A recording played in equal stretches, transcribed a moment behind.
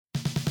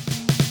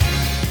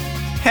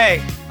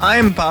Hey,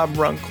 I'm Bob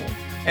Runkle,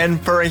 and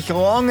for as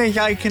long as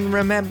I can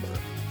remember,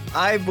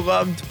 I've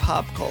loved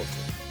pop culture.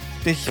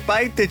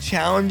 Despite the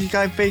challenges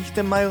I've faced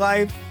in my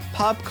life,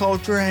 pop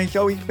culture has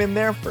always been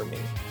there for me.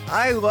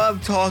 I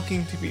love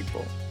talking to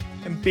people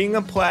and being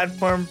a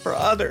platform for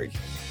others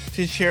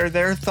to share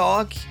their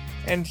thoughts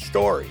and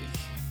stories.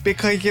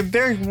 Because if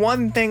there's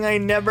one thing I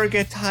never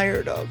get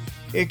tired of,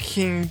 it's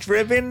seeing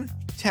driven,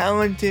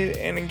 talented,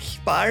 and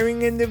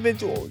inspiring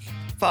individuals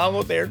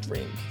follow their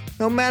dreams,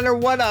 no matter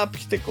what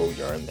obstacles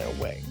are in their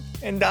way.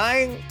 And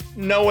I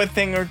know a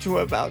thing or two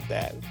about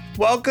that.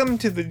 Welcome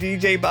to the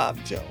DJ Bob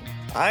Show.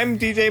 I'm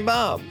DJ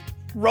Bob.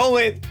 Roll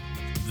it.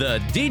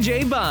 The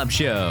DJ Bob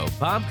Show.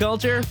 Pop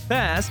culture,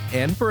 past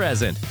and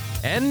present.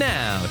 And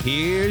now,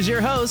 here's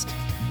your host,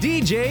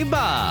 DJ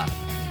Bob.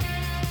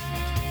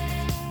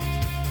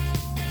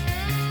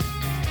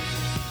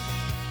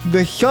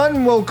 The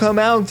sun will come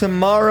out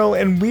tomorrow,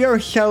 and we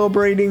are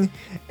celebrating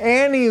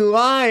Annie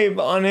live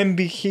on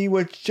NBC,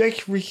 which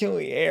just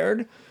recently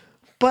aired.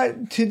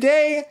 But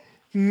today,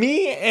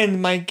 me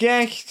and my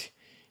guest,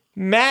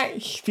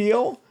 Matt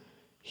Steele,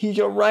 he's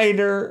a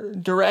writer,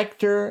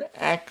 director,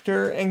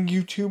 actor, and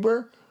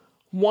YouTuber,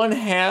 one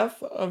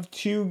half of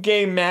 2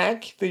 Gay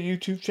Mac, the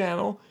YouTube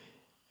channel,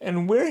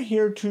 and we're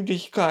here to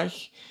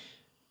discuss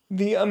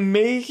the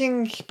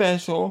amazing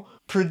special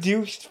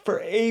produced for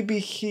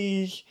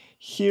ABC's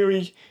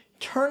series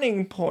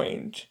Turning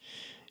Point.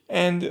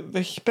 And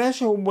the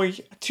special was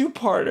a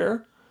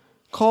 2-parter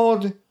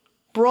called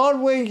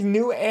Broadway's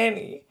New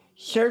Annie,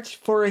 Search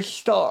for a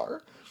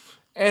Star.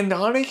 And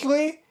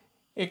honestly,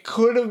 it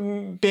could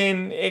have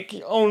been its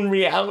own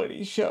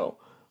reality show,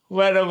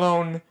 let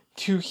alone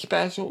 2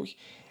 specials.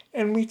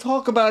 And we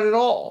talk about it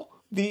all.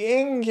 The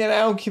ins and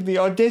outs of the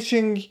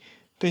auditions,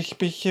 the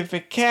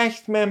specific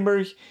cast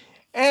members,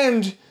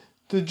 and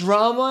the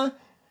drama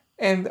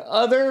and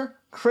other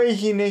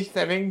craziness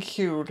that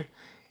ensued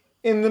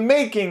in the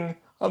making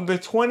of the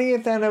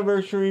 20th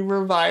anniversary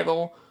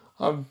revival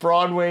of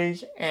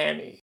Broadway's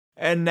Annie.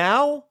 And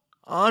now,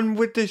 on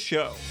with the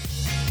show.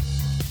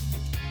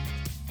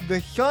 The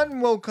sun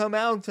will come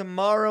out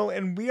tomorrow,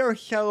 and we are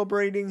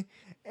celebrating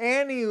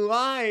Annie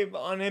live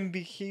on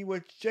NBC,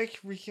 which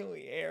just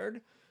recently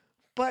aired.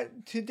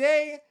 But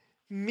today,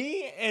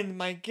 me and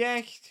my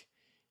guest,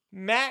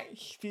 Matt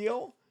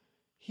Steele,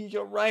 he's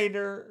a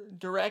writer,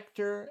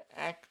 director,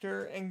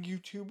 actor, and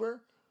YouTuber,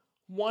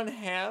 one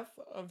half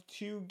of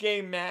 2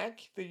 Gay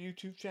Mac, the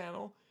YouTube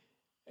channel,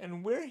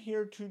 and we're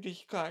here to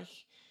discuss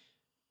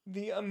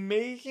the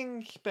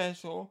amazing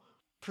special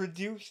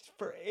produced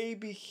for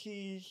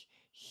ABC's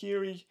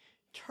series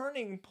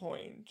Turning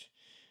Point.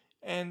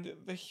 And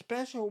the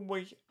special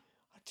was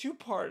a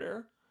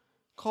 2-parter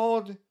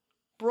called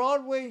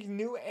Broadway's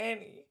New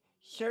Annie,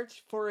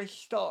 Search for a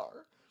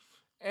Star.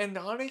 And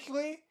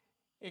honestly,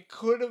 it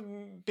could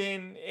have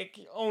been its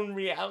own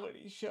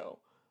reality show,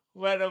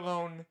 let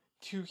alone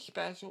 2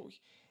 specials.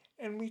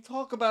 And we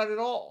talk about it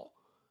all.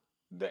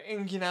 The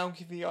ins and outs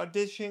of the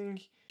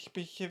auditions,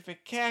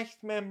 specific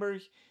cast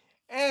members,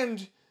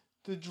 and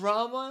the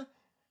drama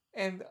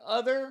and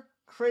other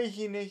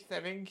craziness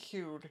that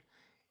ensued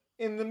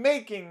in the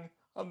making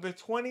of the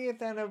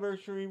 20th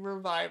anniversary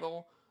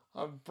revival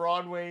of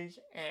Broadway's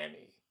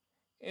Annie.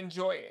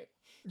 Enjoy it.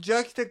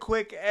 Just a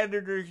quick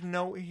editor's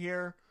note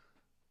here.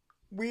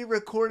 We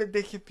recorded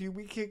this a few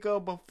weeks ago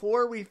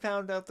before we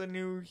found out the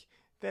news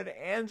that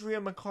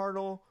Andrea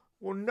McArdle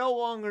will no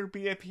longer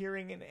be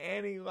appearing in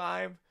Annie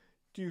Live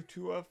due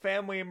to a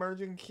family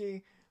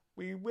emergency.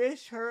 We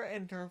wish her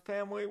and her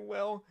family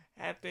well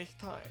at this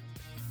time.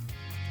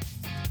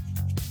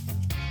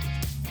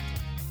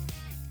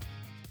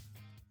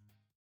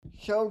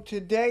 So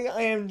today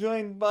I am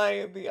joined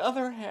by the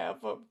other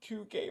half of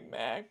 2 Gay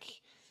Mac.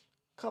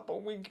 A couple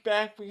weeks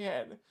back we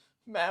had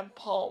Matt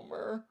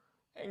Palmer,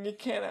 and you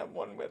can't have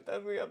one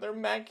without the other.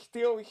 Matt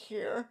Steele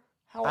here.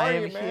 How are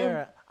you, man? I am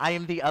here. I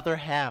am the other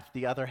half.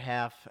 The other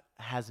half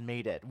has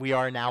made it. We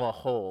are now a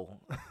whole.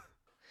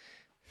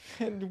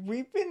 And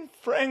we've been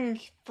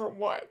friends for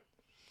what?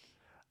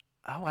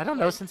 Oh, I don't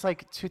know, since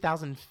like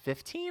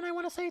 2015, I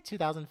want to say.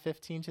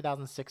 2015,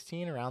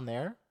 2016, around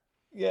there.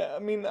 Yeah, I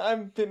mean,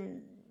 I've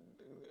been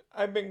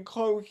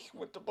close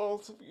with the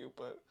both of you,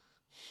 but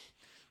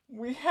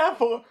we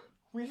have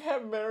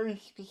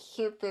very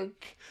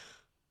specific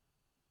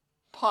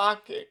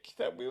pockets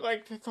that we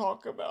like to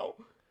talk about.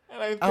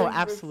 And I think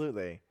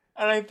absolutely.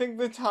 I think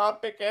the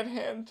topic at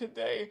hand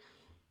today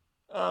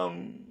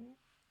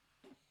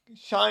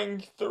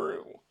shines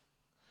through.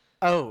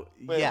 Oh,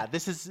 yeah,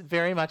 this is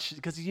very much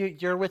because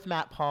you're with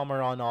Matt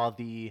Palmer on all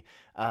the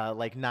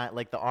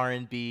the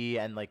R&B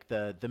and like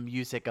the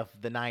music of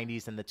the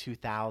 90s and the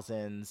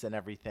 2000s and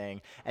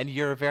everything, and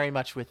you're very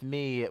much with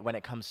me when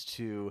it comes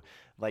to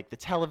like the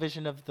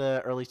television of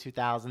the early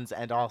 2000s,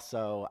 and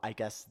also I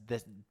guess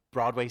this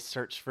Broadway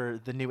search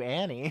for the new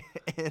Annie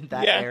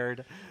that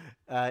aired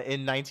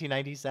in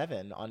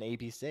 1997 on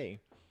ABC.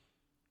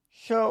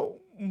 So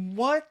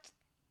what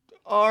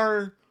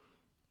are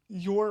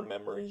your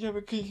memories of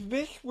it? Because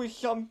this was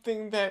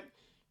something that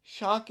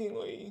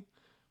shockingly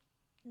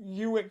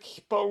you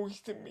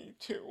exposed me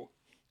to.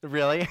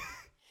 Really?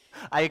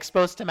 I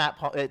exposed to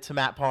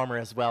Matt Palmer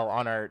as well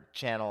on our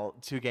channel,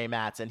 Two Gay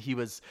Mats, and he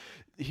was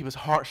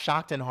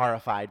shocked and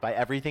horrified by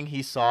everything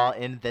he saw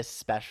in this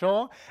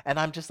special. And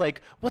I'm just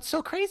like, what's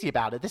so crazy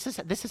about it? This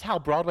is how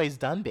Broadway's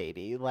done,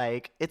 baby.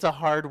 Like, it's a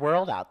hard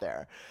world out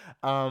there.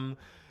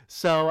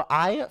 So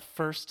I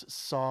first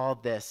saw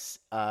this.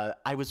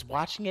 I was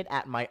watching it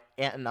at my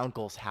aunt and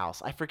uncle's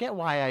house. I forget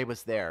why I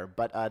was there,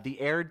 but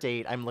the air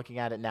date, I'm looking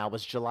at it now,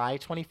 was July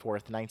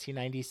 24th,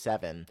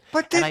 1997.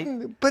 But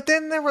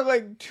then there were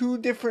like two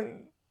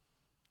different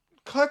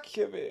cuts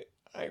of it,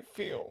 I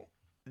feel.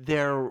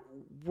 There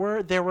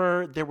was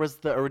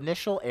the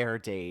initial air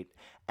date,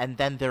 and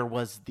then there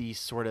was the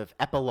sort of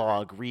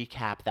epilogue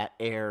recap that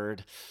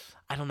aired,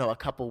 I don't know, a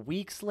couple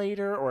weeks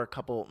later or a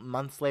couple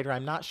months later.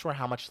 I'm not sure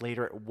how much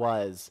later it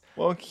was.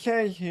 Well, it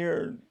says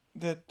here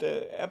that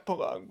the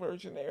epilogue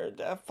version aired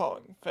that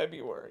following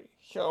February.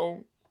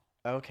 So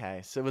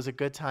okay, so it was a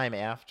good time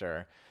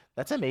after.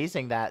 That's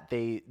amazing that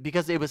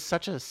because it was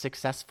such a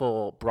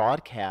successful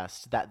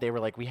broadcast that they were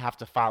like, we have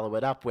to follow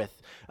it up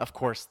with, of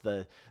course,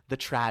 the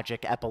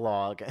tragic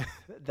epilogue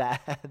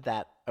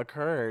that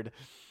occurred.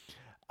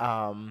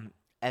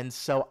 And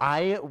so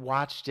I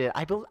watched it.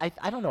 I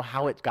don't know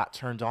how it got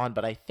turned on,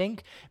 but I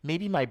think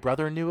maybe my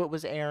brother knew it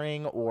was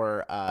airing,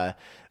 or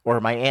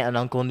my aunt and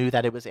uncle knew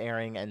that it was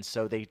airing, and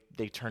so they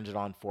turned it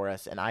on for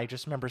us. And I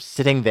just remember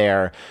sitting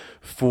there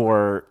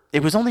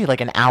it was only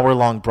like an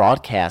hour-long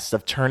broadcast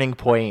of Turning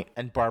Point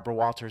and Barbara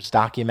Walters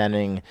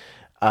documenting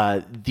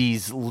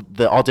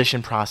the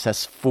audition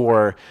process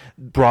for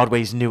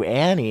Broadway's new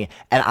Annie,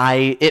 and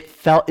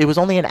it was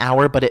only an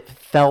hour, but it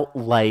felt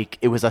like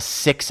it was a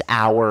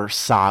 6-hour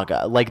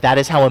saga. Like, that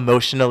is how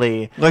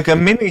emotionally, like a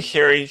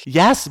miniseries.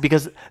 yes,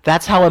 because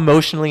that's how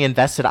emotionally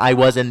invested I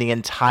was in the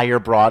entire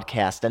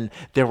broadcast, and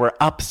there were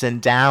ups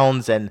and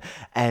downs, and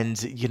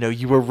you know,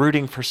 you were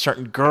rooting for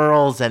certain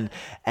girls, and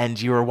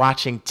you were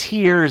watching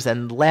tears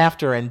and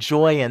laughter and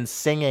joy and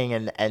singing,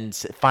 and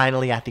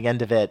finally at the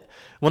end of it.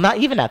 Well, not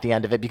even at the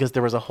end of it, because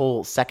there was a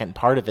whole second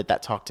part of it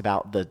that talked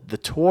about the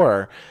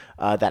tour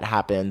that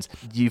happened.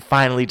 You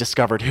finally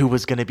discovered who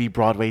was going to be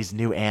Broadway's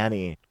new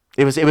Annie.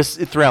 It was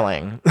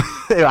thrilling.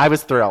 I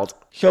was thrilled.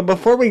 So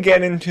before we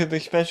get into the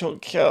special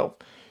itself,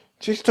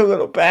 just a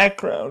little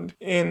background.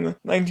 In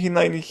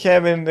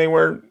 1997, they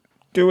were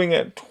doing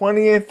a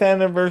 20th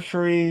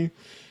anniversary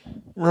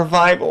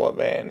revival of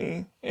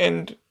Annie.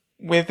 And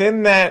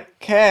within that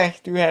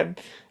cast, you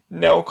had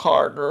Nell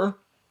Carter,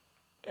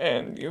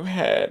 and you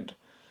had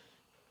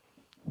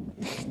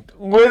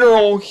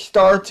literal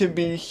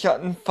star-to-be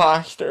Sutton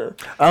Foster.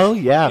 Oh,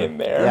 yeah. In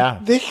there. Yeah.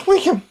 This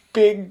was a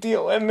big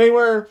deal, and they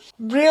were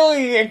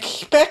really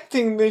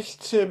expecting this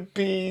to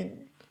be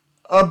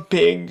a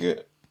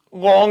big,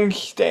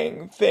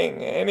 long-staying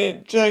thing, and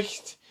it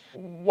just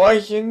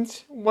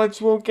wasn't,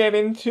 which we'll get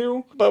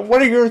into. But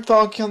what are your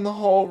thoughts on the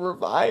whole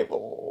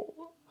revival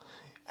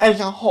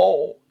as a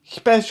whole?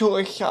 Special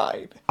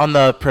aside. On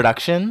the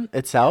production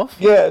itself?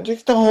 Yeah,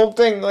 just the whole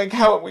thing, like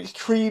how it was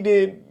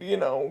treated, you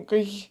know,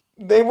 because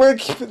they were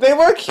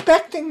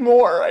expecting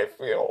more, I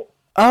feel.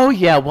 Oh,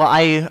 yeah. Well,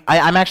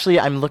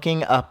 I'm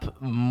looking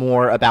up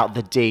more about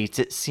the dates.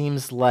 It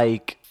seems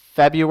like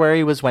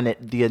February was when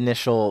the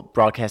initial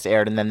broadcast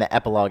aired, and then the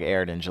epilogue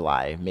aired in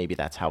July. Maybe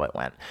that's how it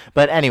went.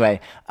 But anyway,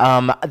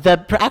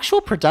 the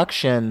actual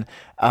production,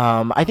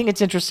 I think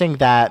it's interesting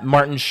that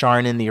Martin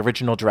Charnin, the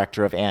original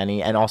director of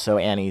Annie, and also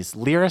Annie's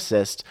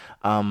lyricist,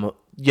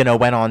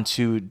 went on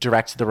to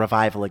direct the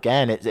revival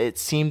again. It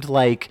seemed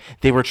like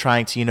they were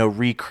trying to,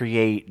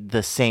 recreate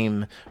the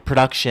same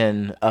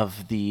production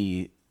of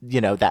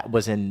that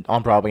was on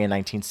Broadway in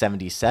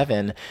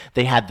 1977.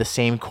 They had the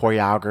same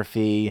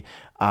choreography.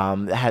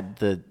 Had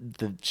the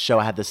show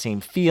had the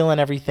same feel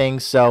and everything.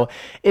 So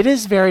it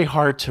is very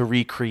hard to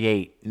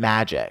recreate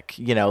magic,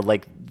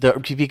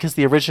 because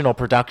the original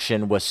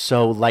production was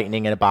so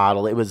lightning in a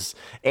bottle. It was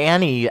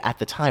Annie at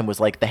the time was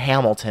like the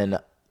Hamilton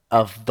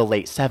of the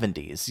late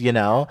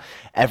 70s,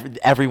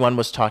 everyone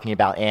was talking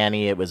about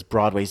Annie. It was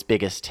Broadway's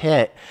biggest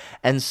hit.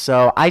 And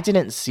so I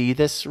didn't see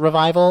this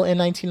revival in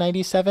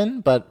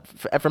 1997, but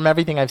from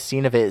everything I've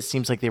seen of it, it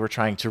seems like they were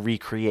trying to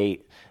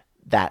recreate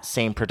that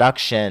same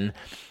production.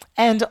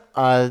 And,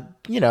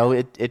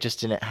 it just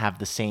didn't have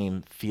the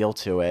same feel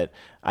to it,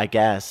 I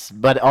guess.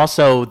 But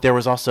also, there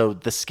was also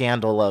the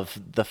scandal of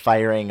the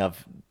firing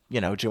of,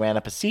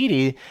 Joanna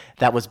Pasiti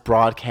that was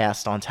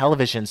broadcast on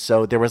television.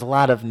 So there was a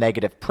lot of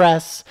negative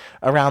press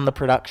around the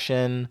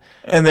production.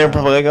 And they're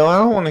probably like, oh, I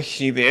don't want to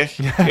see this.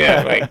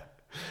 Yeah, like...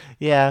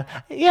 Yeah.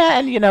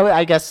 And,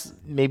 I guess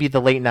maybe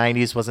the late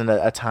 90s wasn't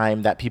a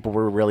time that people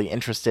were really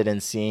interested in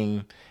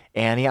seeing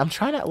Annie.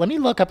 Let me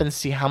look up and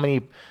see how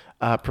many...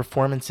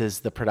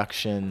 performances the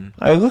production.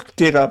 I looked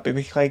it up. It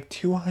was like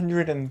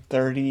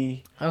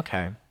 230.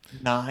 Okay.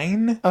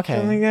 9. Okay.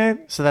 Something like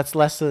that. So that's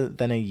less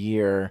than a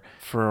year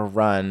for a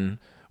run,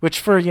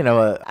 which for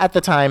at the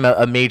time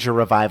a major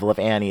revival of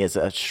Annie is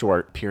a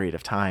short period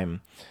of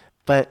time.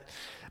 But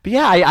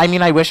yeah, I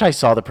mean, I wish I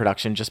saw the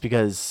production just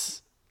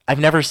because I've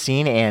never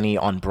seen Annie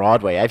on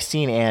Broadway. I've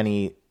seen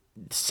Annie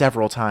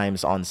several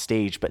times on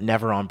stage, but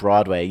never on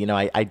Broadway. You know,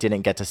 I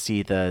didn't get to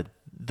see the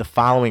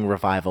following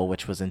revival,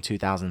 which was in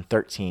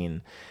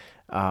 2013.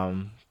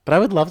 But I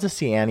would love to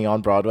see Annie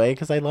on Broadway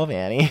because I love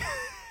Annie,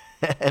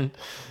 and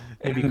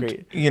it'd be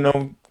great. You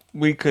know,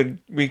 we could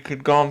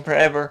go on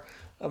forever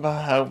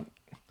about how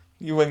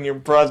you and your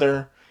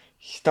brother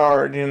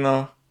starred in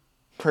a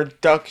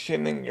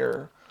production in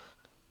your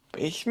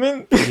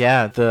basement.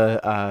 Yeah,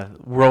 the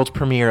world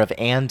premiere of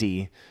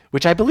Andy,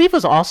 which I believe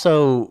was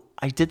also,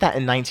 I did that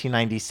in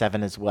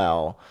 1997 as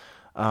well.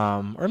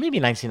 Or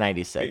maybe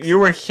 1996. You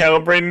were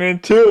celebrating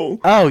it too.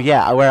 Oh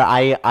yeah, where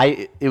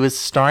it was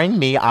starring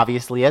me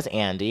obviously as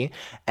Andy,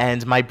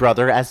 and my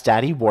brother as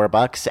Daddy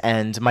Warbucks,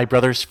 and my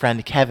brother's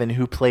friend Kevin,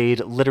 who played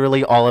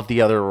literally all of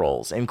the other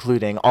roles,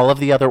 including all of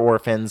the other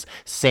orphans,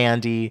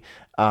 Sandy,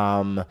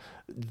 the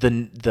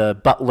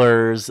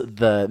butlers,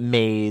 the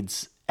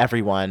maids,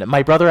 everyone.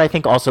 My brother, I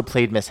think, also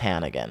played Miss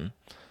Hannigan.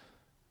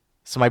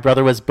 So my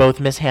brother was both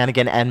Miss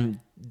Hannigan and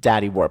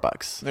Daddy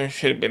Warbucks. There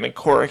should have been a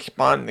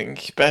corresponding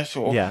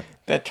special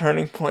that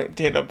Turning Point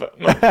did about.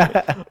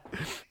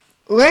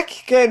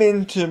 Let's get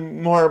into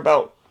more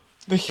about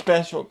the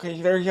special, because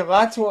there's a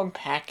lot to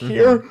unpack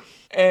here,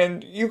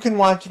 and you can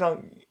watch it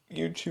on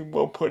YouTube.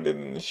 We'll put it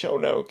in the show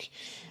notes.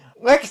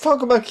 Let's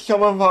talk about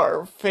some of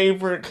our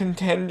favorite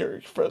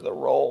contenders for the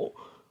role.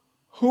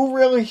 Who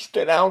really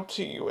stood out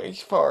to you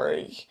as far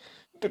as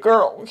the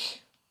girls?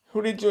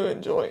 Who did you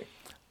enjoy?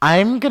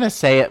 I'm going to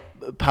say it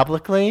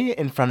publicly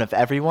in front of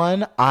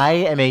everyone. I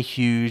am a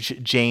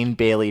huge Jane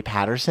Bailey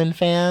Patterson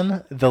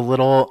fan. The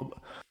little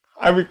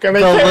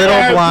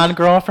blonde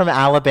girl from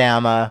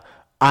Alabama.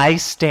 I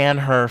stan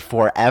her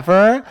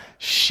forever.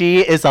 She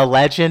is a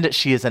legend.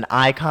 She is an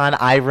icon.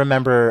 I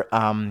remember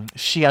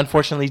she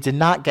unfortunately did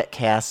not get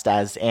cast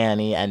as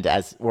Annie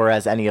or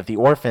as any of the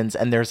orphans.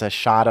 And there's a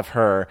shot of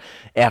her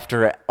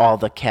after all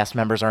the cast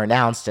members are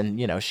announced, and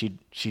you know she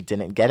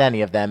didn't get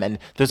any of them. And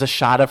there's a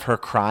shot of her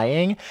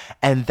crying,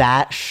 and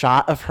that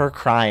shot of her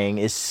crying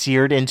is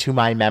seared into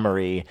my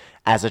memory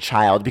as a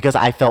child because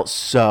I felt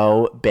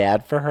so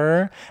bad for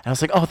her. And I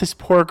was like, oh, this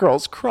poor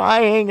girl's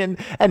crying,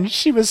 and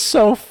she was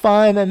so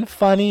fun and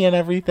funny and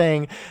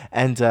everything.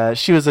 And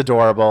she was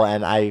adorable,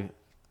 and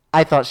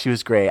I thought she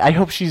was great. I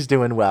hope she's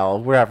doing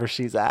well wherever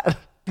she's at.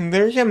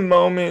 There's a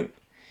moment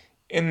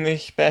in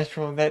this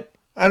special that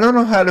I don't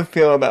know how to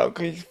feel about,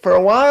 because for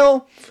a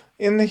while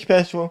in the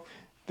special,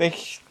 they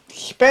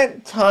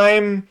spent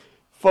time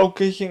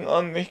focusing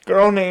on this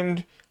girl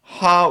named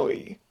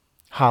Holly.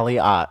 Holly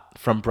Ott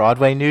from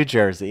Broadway, New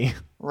Jersey.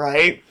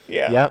 Right?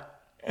 Yeah.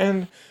 Yep.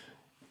 And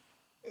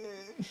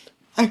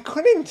I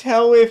couldn't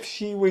tell if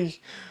she was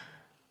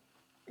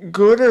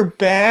good or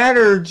bad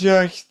or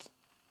just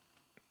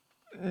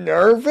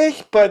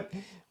nervous, but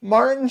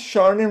Martin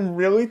Sharnon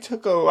really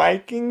took a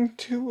liking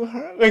to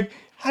her. Like,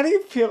 how do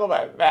you feel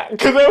about that?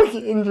 Because that was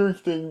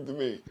interesting to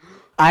me.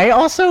 I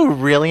also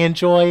really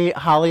enjoy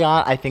Holly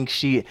Ott. I think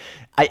it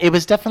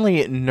was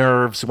definitely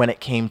nerves when it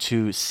came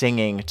to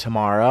singing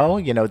Tomorrow.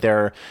 You know,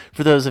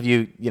 for those of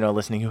you,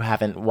 listening who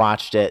haven't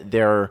watched it,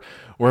 there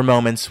were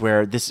moments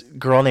where this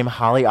girl named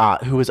Holly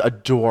Ott, who was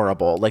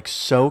adorable, like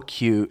so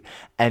cute,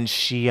 and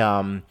she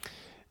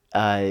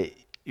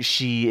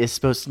is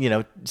supposed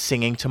to,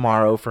 singing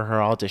Tomorrow for her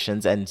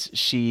auditions, and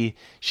she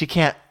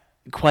can't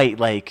quite,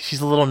 like, she's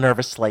a little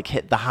nervous to like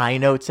hit the high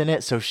notes in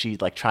it, so she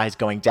like tries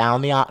going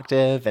down the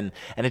octave, and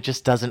it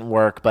just doesn't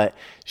work. But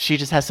she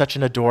just has such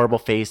an adorable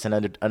face and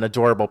an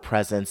adorable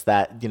presence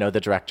that the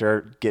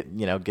director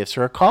gives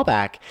her a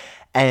callback.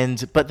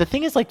 But the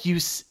thing is, like,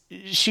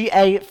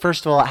 she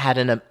first of all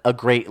had a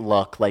great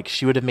look. Like,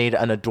 she would have made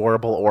an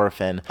adorable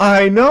orphan.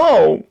 I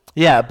know.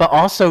 Yeah, but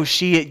also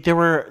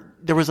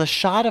there was a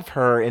shot of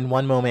her in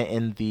one moment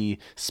in the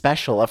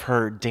special of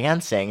her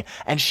dancing,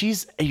 and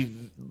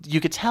you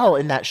could tell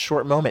in that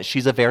short moment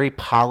she's a very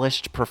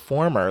polished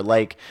performer,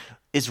 like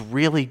is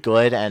really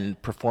good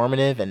and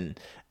performative and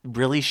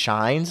really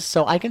shines.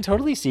 So I can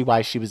totally see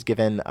why she was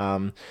given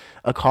a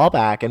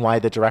callback and why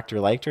the director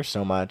liked her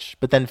so much.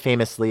 But then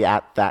famously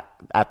at the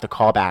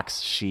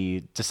callbacks,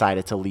 she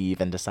decided to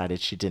leave and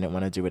decided she didn't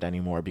want to do it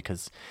anymore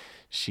because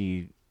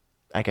she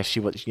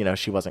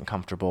wasn't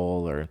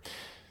comfortable. Or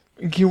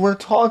you were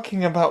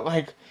talking about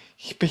like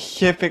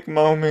specific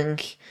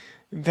moments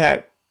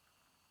that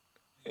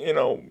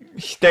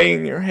stay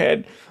in your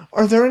head.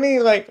 Are there any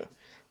like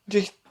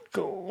just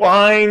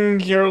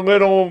lines or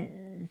little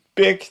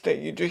bits that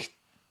you just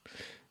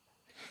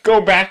go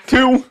back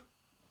to?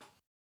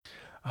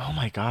 Oh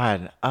my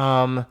God.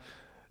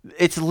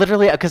 It's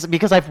literally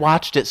because I've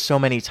watched it so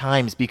many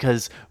times,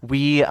 because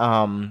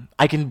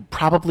I can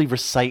probably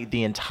recite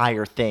the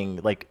entire thing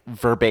like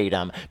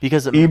verbatim,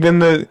 because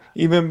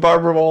even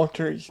Barbara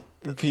Walters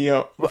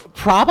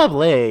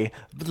probably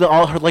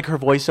all her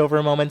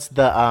voiceover moments,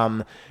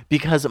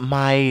 because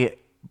my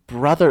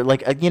brother,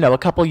 a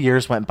couple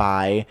years went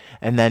by,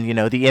 and then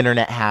the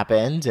internet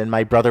happened, and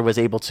my brother was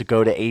able to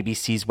go to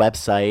ABC's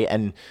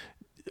website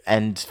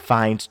and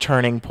find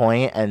Turning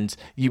Point, and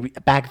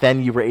back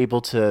then you were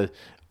able to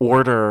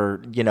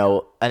order,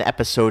 an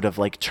episode of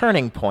like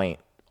Turning Point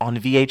on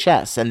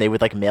VHS, and they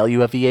would like mail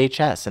you a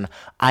VHS, and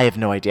I have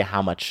no idea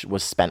how much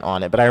was spent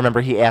on it, but I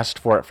remember he asked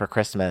for it for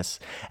Christmas,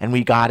 and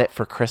we got it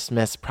for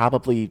Christmas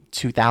probably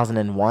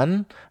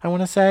 2001, I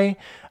want to say,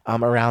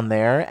 around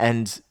there.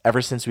 And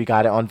ever since we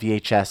got it on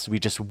VHS, we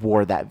just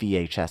wore that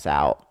VHS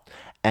out,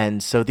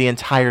 and so the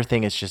entire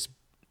thing is just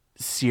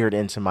seared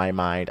into my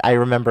mind. I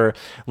remember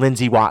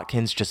Lindsay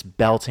Watkins just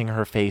belting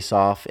her face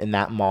off in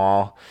that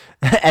mall,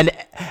 and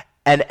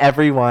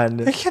everyone.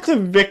 It's such a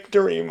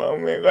victory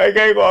moment. Like,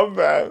 I love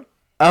that.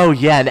 Oh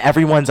yeah, and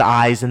everyone's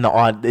eyes in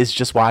the is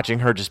just watching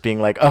her, just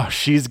being like, "Oh,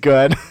 she's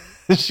good."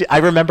 I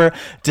remember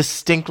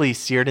distinctly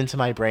seared into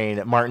my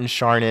brain Martin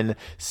Charnin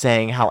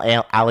saying how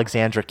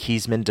Alexandra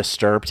Keysman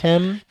disturbed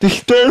him.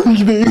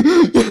 Disturbs me.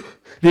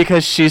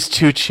 Because she's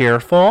too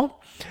cheerful.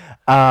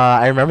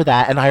 I remember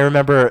that, and I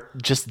remember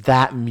just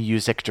that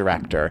music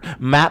director.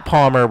 Matt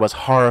Palmer was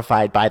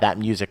horrified by that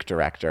music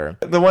director.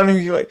 The one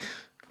who's like,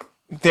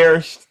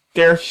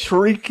 they're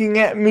shrieking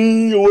at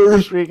me, or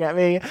shrieking at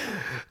me.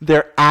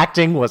 Their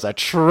acting was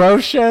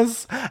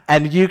atrocious,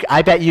 and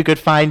I bet you could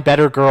find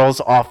better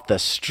girls off the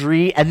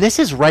street. And this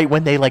is right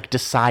when they like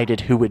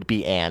decided who would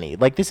be Annie.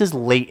 Like, this is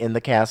late in the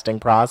casting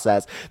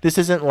process. This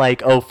isn't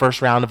like, oh,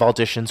 first round of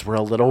auditions were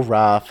a little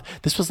rough.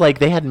 This was like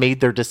they had made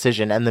their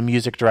decision, and the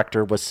music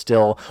director was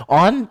still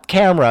on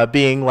camera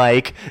being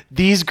like,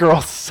 these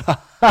girls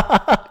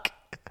suck.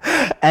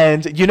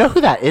 And you know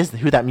who that is?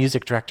 Who that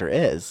music director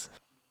is?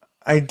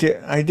 I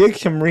did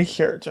some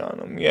research on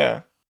him,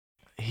 yeah.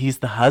 He's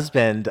the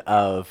husband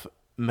of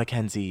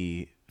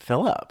Mackenzie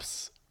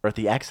Phillips, or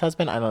the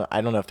ex-husband. I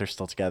don't know if they're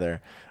still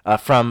together.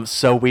 From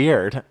So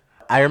Weird.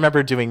 I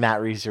remember doing that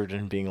research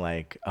and being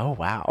like, oh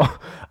wow.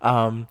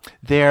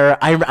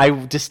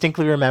 I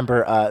distinctly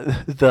remember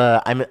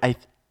I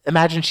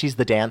imagine she's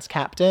the dance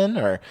captain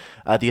or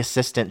the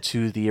assistant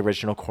to the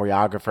original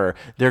choreographer.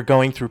 They're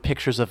going through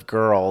pictures of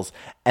girls,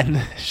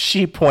 and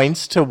she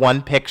points to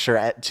one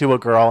picture to a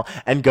girl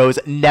and goes,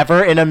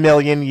 "Never in a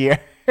million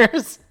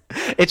years."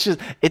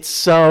 It's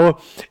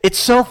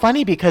so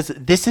funny because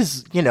this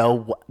is,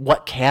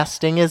 what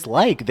casting is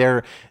like.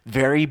 They're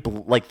very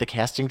like the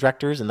casting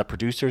directors and the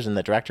producers and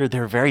the director,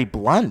 they're very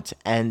blunt,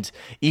 and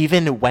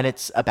even when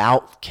it's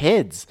about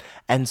kids.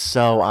 And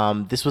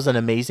so this was an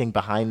amazing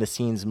behind the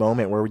scenes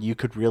moment where you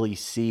could really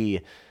see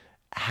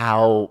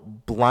how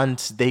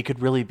blunt they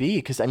could really be,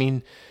 because I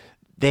mean,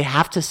 they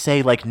have to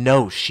say like,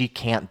 no, she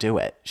can't do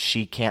it.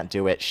 She can't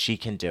do it. She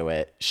can do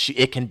it.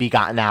 It can be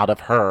gotten out of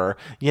her,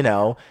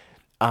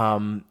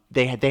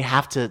 they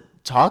have to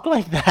talk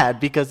like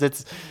that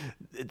because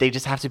they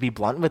just have to be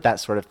blunt with that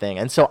sort of thing.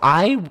 And so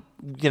I,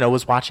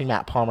 was watching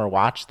Matt Palmer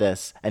watch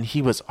this, and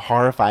he was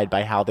horrified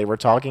by how they were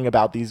talking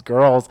about these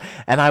girls.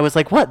 And I was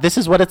like, what? This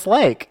is what it's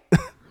like.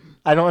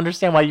 I don't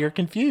understand why you're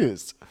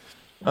confused.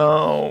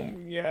 Oh,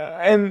 yeah.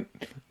 And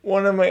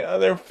one of my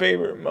other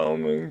favorite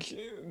moments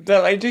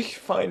that I just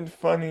find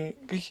funny,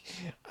 because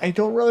I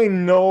don't really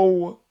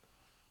know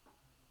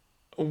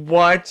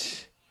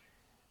what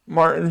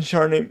Martin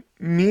Charnin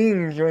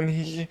means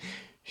when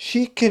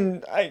she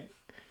can act,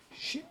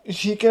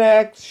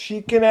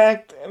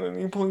 and then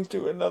he points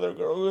to another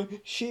girl.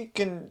 She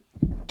can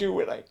do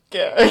it, I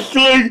guess.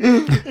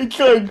 It's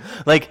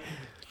like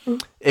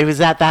it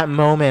was at that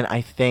moment,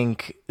 I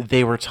think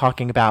they were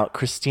talking about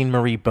Christine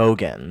Marie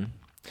Bogan,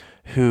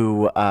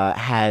 who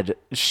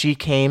she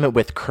came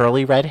with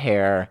curly red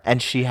hair,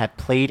 and she had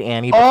played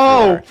Annie before.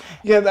 Oh,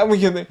 yeah, that was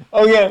the thing.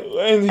 Oh, yeah,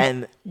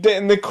 and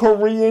the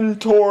Korean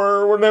tour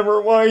or whatever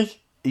it was.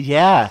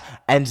 Yeah,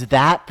 and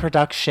that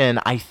production,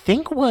 I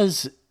think,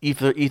 was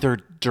either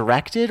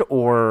directed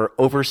or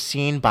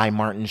overseen by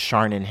Martin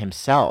Charnin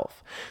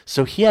himself.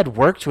 So he had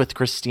worked with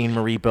Christine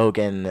Marie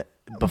Bogan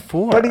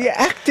before. But he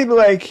acted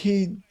like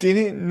he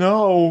didn't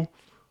know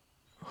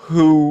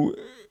who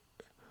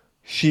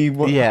she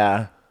was.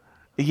 Yeah.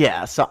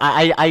 Yeah, so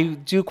I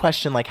do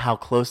question like how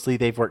closely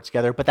they've worked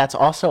together, but that's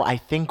also, I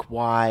think,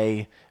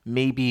 why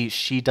maybe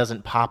she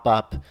doesn't pop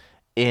up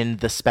in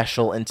the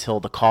special until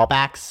the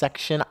callbacks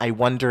section. I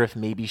wonder if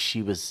maybe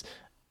she was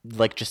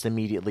like just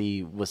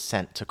immediately was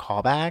sent to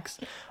callbacks.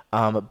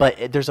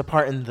 But there's a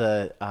part in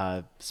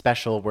the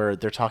special where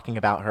they're talking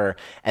about her,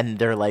 and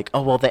they're like,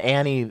 oh well, the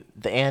Annie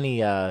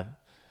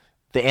lookalike,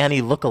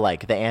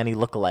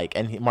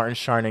 and Martin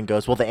Charnin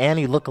goes, well, the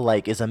Annie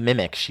lookalike is a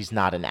mimic, she's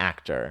not an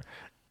actor.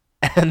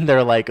 And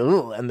they're like,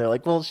 ooh, and they're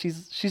like, well,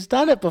 she's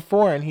done it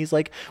before, and he's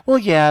like, well,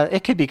 yeah,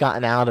 it could be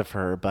gotten out of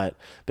her, but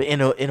in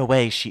a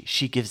way,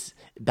 she gives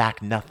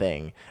back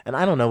nothing. And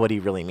I don't know what he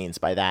really means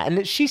by that.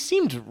 And she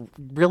seemed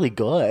really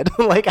good.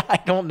 Like,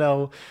 I don't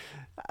know,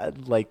 I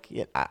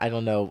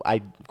don't know.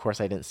 Of course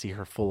I didn't see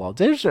her full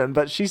audition,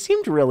 but she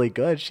seemed really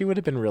good. She would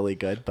have been really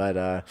good,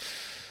 but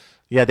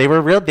yeah, they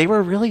were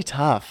really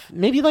tough.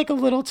 Maybe like a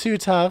little too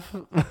tough,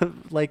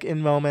 like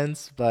in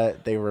moments,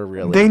 but they were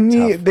really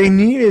tough. They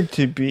needed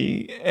to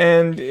be,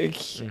 and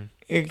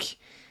it's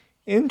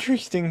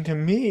interesting to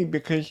me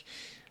because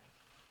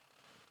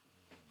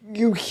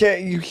you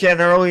said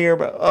earlier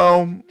about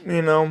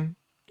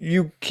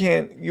you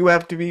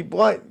have to be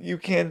blunt. You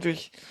can't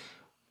just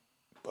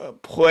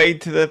play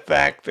to the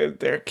fact that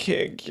they're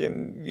kids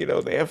and,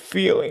 they have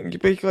feelings.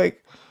 But,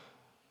 like,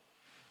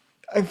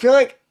 I feel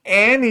like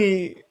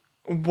Annie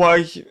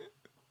was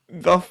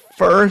the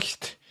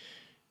first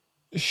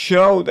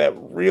show that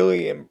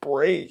really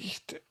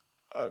embraced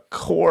a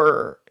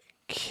core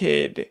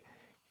kid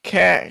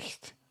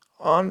cast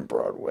on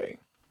Broadway.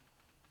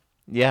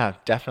 Yeah,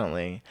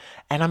 definitely.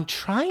 And I'm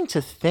trying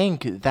to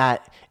think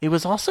that it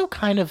was also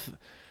kind of,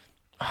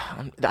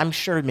 I'm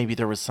sure maybe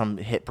there was some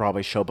hit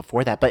Broadway show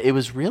before that, but it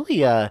was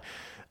really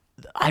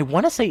I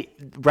want to say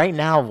right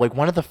now, like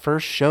one of the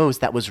first shows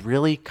that was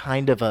really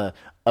kind of a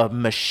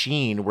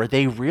machine where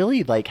they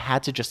really like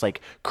had to just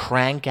like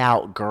crank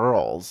out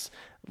girls,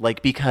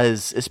 like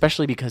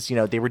especially because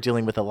they were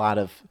dealing with a lot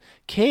of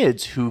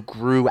kids who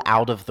grew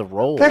out of the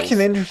roles. That's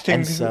an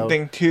interesting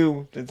thing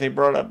too that they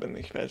brought up in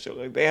the special.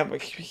 Like they have a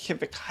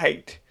specific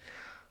height.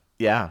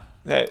 Yeah.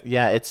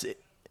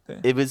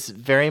 It was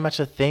very much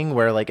a thing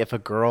where like if a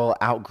girl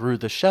outgrew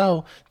the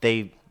show,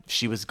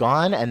 she was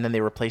gone and then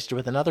they replaced her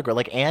with another girl.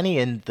 Like Annie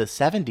in the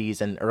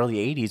 70s and early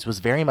 80s was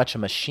very much a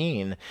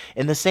machine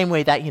in the same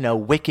way that,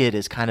 Wicked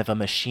is kind of a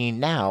machine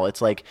now.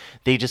 It's like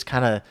they just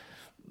kind of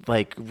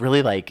like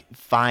really like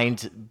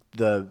find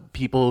the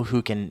people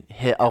who can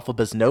hit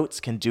Elphaba's notes,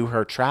 can do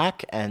her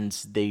track, and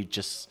they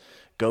just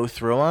go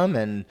through them.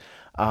 And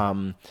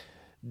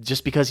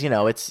just because,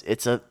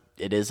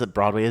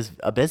 Broadway is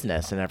a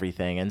business and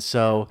everything. And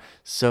so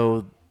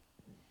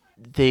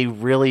they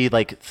really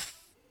like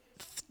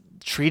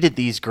treated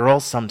these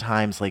girls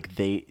sometimes like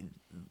they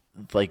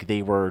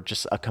were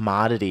just a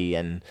commodity,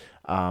 and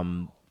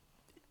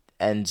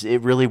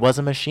it really was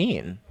a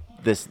machine.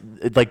 This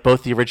like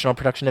both the original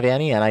production of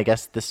Annie and I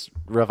guess this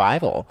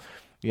revival,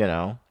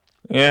 Yeah.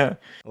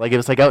 Like it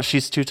was like, oh,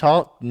 she's too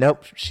tall.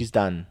 Nope, she's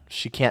done.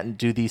 She can't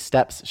do these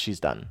steps. She's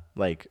done.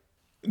 Like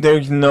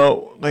there's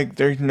no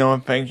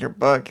offense or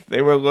buck.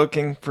 They were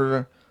looking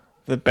for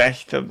the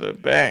best of the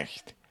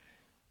best.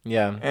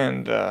 Yeah.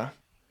 And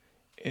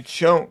it's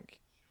shown.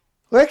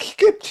 Let's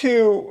get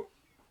to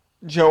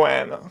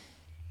Joanna.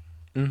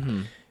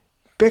 Mm-hmm.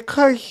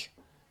 Because,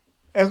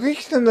 at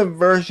least in the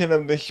version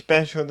of the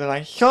special that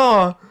I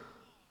saw,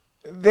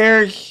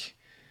 there's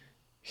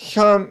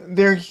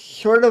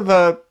sort of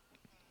a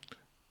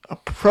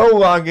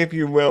prologue, if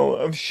you will,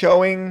 of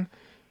showing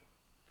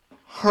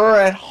her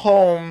at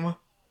home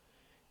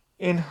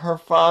in her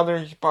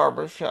father's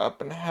barbershop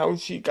and how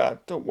she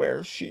got to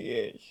where she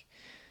is.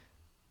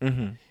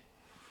 Mm-hmm.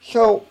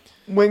 So,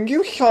 when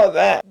you saw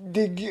that,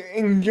 did you,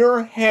 in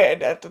your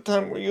head at the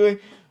time, were you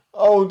like,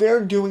 oh,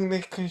 they're doing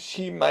this because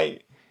she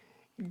might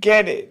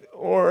get it?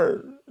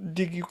 Or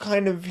did you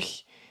kind of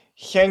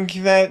sense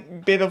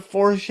that bit of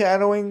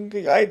foreshadowing?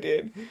 Because I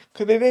did.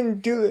 Because they didn't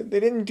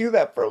do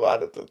that for a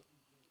lot of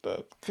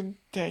the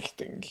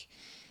contestants.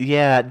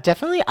 Yeah,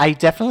 definitely. I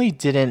definitely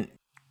didn't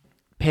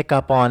pick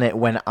up on it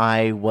when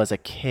I was a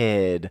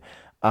kid.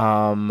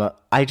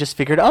 I just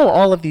figured, oh,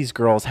 all of these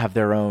girls have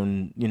their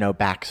own,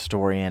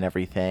 backstory and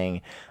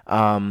everything.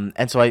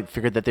 And so I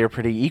figured that they were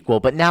pretty equal.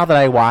 But now that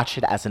I watch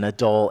it as an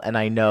adult and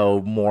I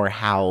know more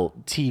how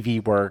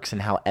TV works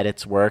and how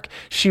edits work,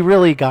 she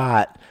really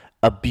got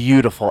a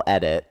beautiful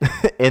edit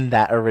in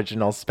that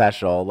original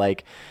special.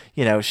 Like,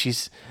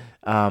 she's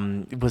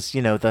was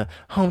the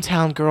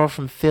hometown girl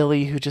from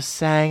Philly who just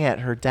sang at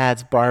her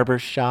dad's barber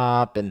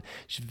shop, and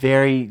she's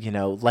very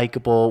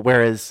likable.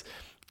 Whereas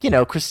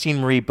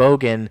Christine Marie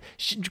Bogan,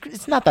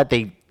 it's not that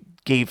they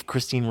gave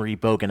Christine Marie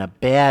Bogan a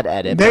bad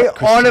edit. They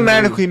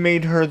automatically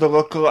made her the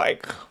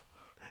lookalike.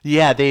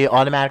 Yeah, they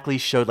automatically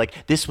showed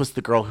like this was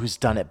the girl who's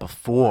done it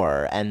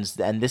before, and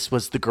this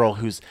was the girl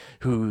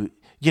who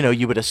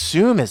you would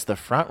assume is the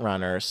front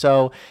runner.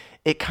 So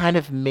it kind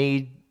of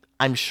made,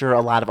 I'm sure, a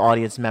lot of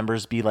audience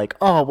members be like,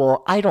 oh,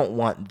 well, I don't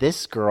want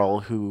this girl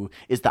who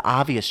is the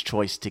obvious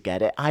choice to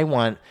get it. I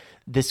want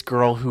this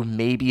girl who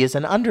maybe is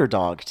an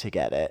underdog to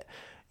get it.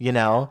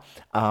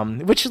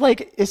 Which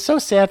like is so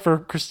sad for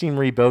Christine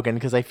Marie Bogan,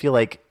 because I feel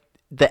like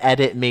the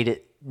edit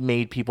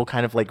made people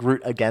kind of like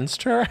root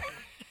against her,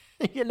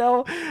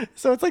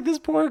 so it's like this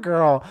poor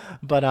girl.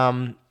 But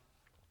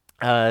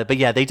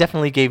yeah, they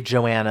definitely gave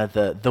Joanna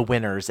the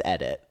winner's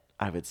edit,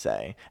 I would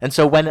say. And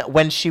so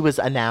when she was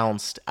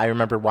announced, I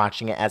remember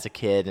watching it as a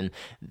kid, and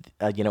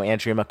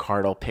Andrea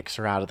McCardle picks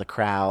her out of the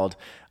crowd.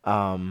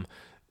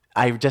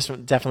 I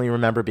just definitely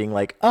remember being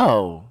like,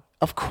 oh,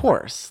 of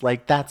course,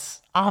 like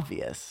that's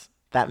obvious.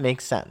 That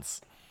makes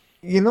sense.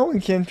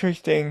 It's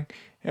interesting,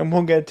 and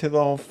we'll get to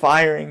the whole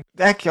firing.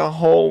 That's a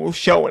whole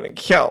show in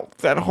itself,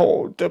 that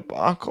whole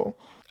debacle.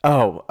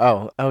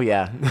 Oh,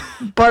 yeah.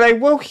 But I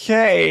will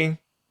say,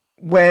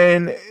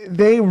 when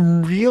they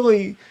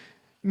really,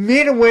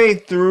 midway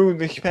through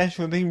the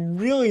special, they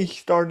really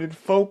started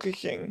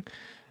focusing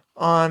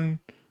on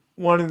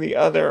one of the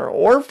other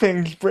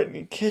orphans,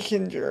 Brittany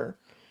Kissinger,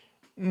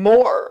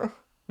 more.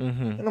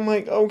 Mm-hmm. And I'm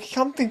like, oh,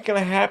 something's gonna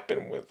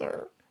happen with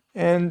her.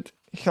 And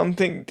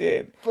something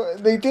did.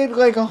 But they did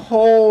like a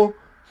whole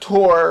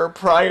tour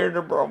prior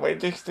to Broadway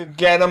just to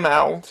get them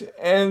out.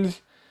 And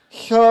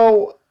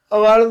So a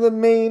lot of the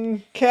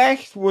main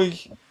cast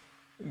was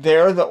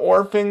there. The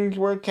orphans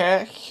were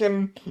cast,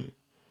 and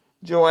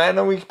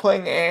Joanna was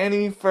playing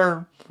Annie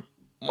for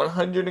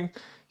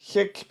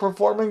 106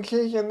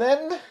 performances, and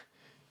then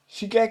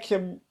she gets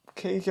a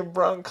case of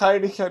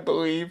bronchitis, I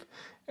believe.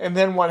 And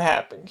then what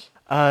happens?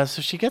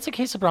 So she gets a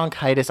case of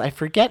bronchitis. I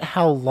forget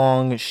how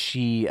long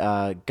she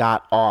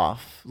got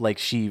off. Like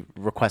she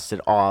requested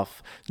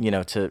off,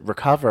 to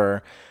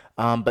recover.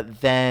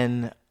 But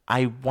then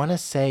I want to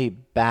say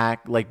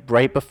back, like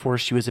right before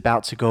she was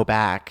about to go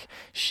back,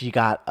 she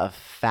got a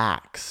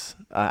fax.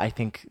 I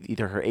think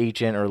either her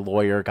agent or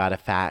lawyer got a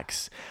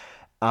fax,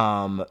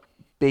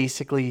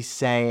 basically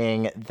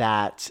saying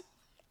that.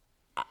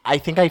 I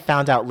think I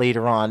found out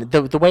later on.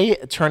 The way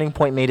Turning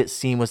Point made it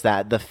seem was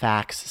that the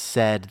fax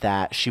said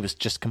that she was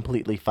just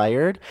completely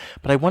fired.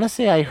 But I want to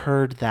say I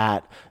heard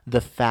that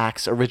the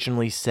fax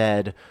originally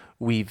said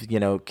we've,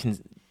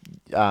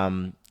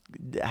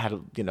 had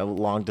a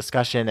long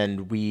discussion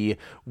and we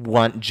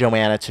want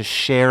Joanna to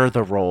share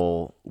the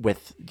role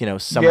with, someone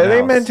else. Yeah,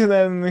 they mentioned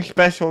that in the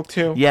special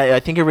too. Yeah, I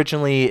think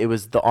originally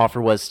the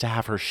offer was to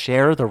have her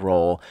share the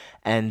role,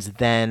 and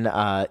then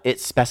it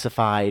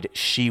specified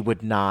she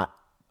would not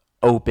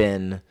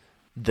open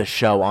the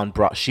show on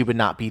she would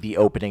not be the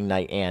opening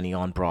night Annie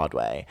on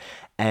Broadway,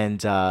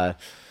 and so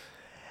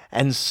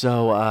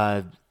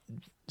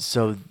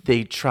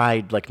they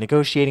tried like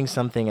negotiating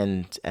something,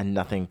 and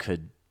nothing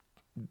could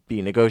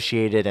be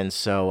negotiated, and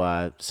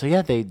so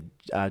yeah,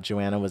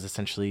 Joanna was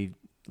essentially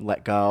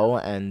let go,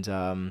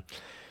 and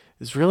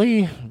it's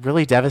really,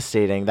 really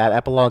devastating. That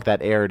epilogue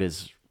that aired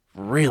is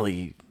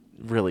really,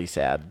 really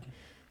sad.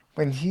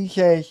 When he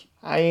says,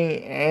 "I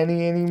ain't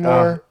Annie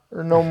anymore,"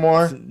 or no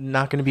more. It's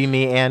not going to be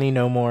me, Annie,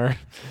 no more.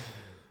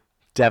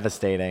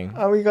 Devastating.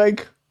 I was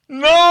like,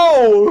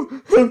 no!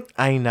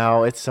 I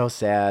know, it's so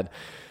sad.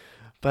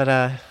 But,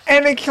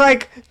 And it's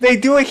like, they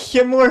do a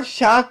similar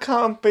shot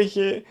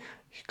composition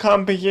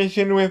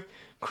with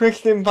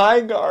Kristen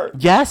Vigard.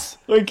 yes.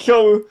 Like,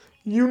 so,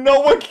 you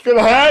know what's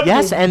gonna happen.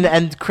 Yes,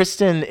 and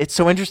Kristen, it's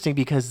so interesting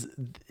because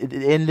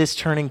in this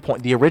Turning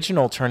Point, the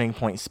original Turning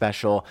Point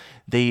special,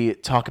 they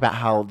talk about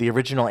how the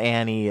original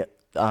Annie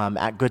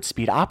at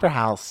Goodspeed Opera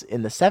House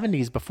in the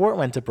 70s before it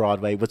went to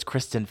Broadway was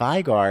Kristen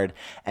Vigard,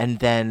 and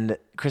then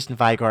Kristen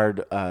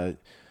Vigard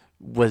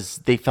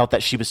they felt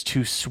that she was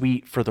too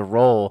sweet for the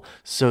role,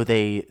 so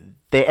the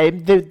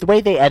way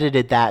they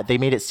edited that, they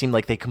made it seem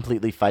like they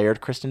completely fired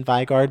Kristen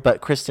Vigard,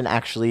 but Kristen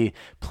actually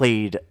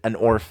played an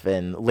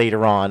orphan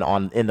later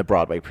on in the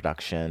Broadway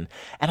production,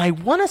 and I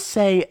want to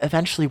say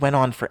eventually went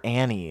on for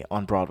Annie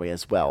on Broadway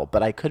as well,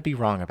 but I could be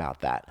wrong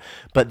about that.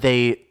 But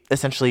they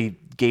essentially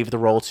gave the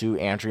role to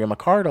Andrea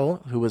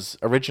McArdle, who was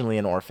originally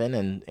an orphan,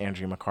 and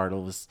Andrea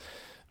McArdle was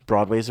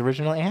Broadway's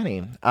original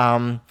Annie.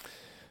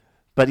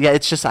 But yeah,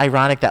 it's just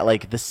ironic that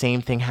like the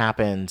same thing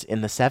happened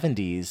in the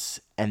 70s,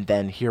 and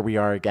then here we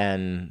are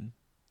again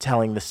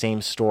telling the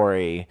same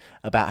story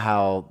about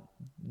how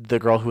the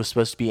girl who was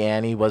supposed to be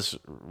Annie was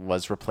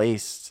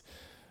replaced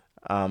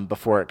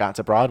before it got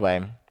to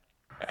Broadway.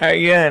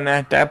 Yeah, and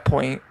at that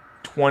point,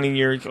 20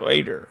 years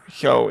later,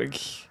 so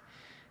it's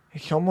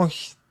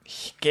almost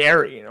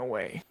scary in a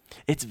way.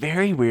 It's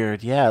very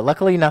weird, yeah.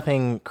 Luckily,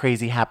 nothing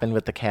crazy happened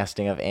with the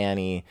casting of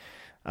Annie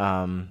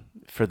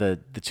for the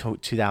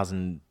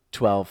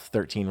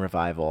 2012-13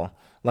 revival.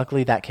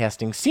 Luckily, that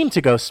casting seemed to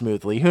go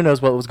smoothly. Who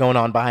knows what was going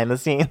on behind the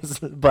scenes,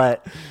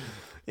 but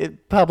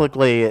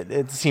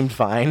it seemed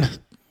fine.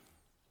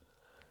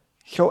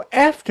 So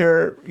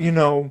after,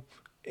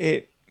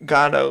 it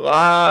got a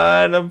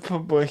lot of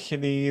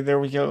publicity, there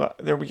was a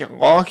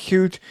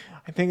lawsuit,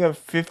 I think a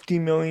 $50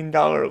 million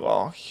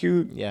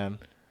lawsuit. Yeah.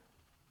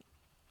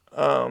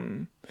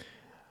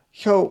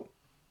 So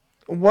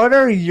what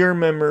are your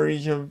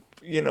memories of,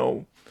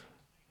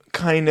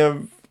 kind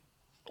of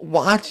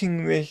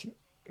watching this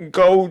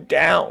go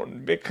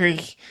down?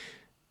 Because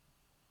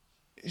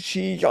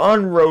she's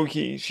on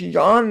Rosie, she's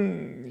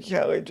on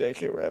Sarah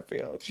Jessica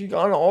Raphael, she's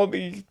on all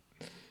these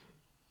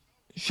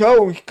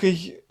shows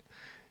because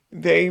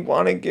they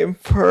want to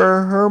give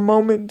her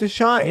moment to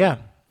shine. Yeah.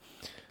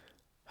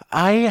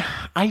 I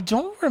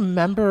don't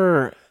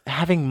remember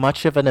having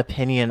much of an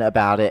opinion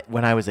about it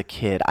when I was a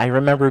kid. I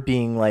remember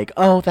being like,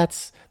 "Oh,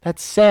 that's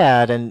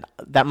sad and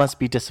that must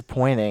be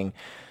disappointing."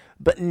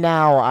 But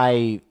now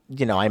I'm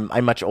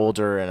much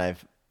older, and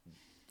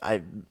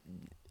I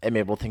am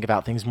able to think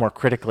about things more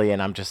critically,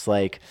 and I'm just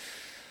like,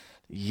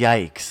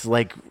 yikes,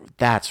 like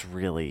that's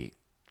really,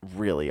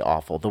 really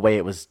awful the way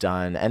it was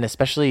done. And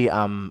especially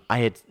I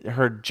had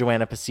heard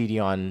Joanna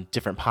Pasidi on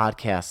different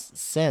podcasts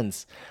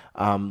since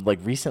like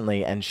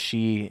recently, and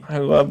I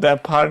love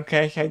that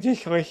podcast. I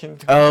just listened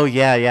to it. Oh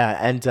yeah,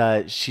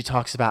 and she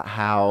talks about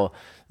how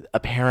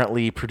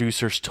apparently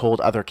producers told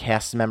other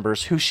cast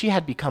members who she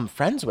had become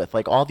friends with,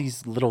 like all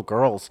these little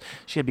girls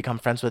she had become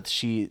friends with,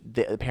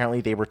 apparently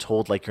they were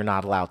told, like, you're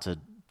not allowed to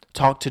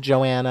talk to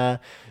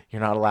Joanna,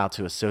 you're not allowed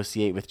to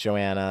associate with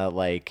Joanna.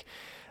 Like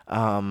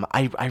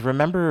I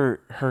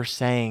remember her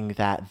saying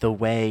that the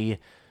way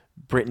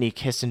Brittany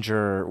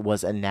Kissinger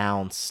was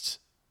announced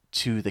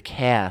to the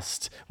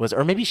cast was,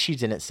 or maybe she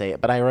didn't say it,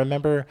 but I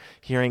remember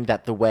hearing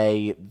that the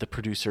way the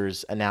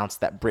producers announced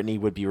that Brittany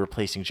would be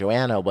replacing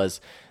Joanna was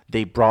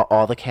they brought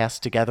all the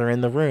cast together in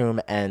the room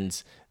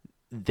and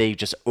they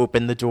just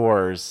opened the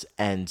doors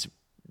and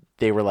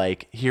they were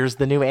like, here's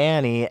the new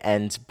Annie.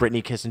 And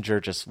Brittany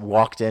Kissinger just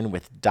walked in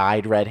with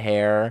dyed red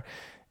hair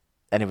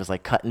and it was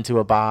like cut into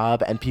a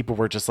bob. And people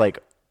were just like,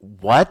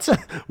 what?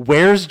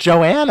 Where's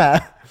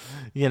Joanna?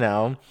 You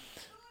know?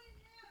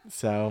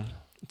 So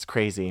it's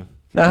crazy.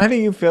 Now, how do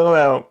you feel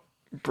about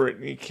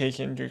Brittany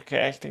Kissinger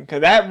casting?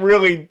 Because that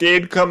really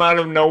did come out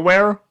of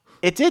nowhere.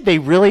 It did. They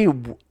really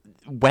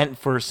went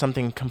for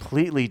something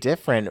completely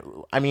different.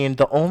 I mean,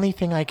 the only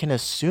thing I can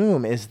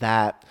assume is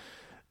that,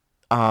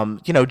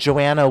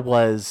 Joanna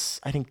was,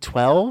 I think,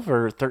 12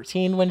 or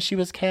 13 when she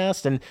was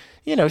cast. And,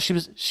 she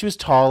was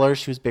taller.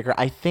 She was bigger.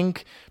 I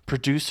think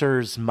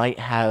producers might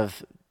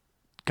have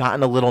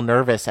gotten a little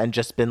nervous and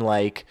just been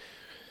like,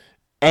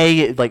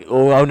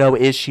 oh no,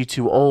 is she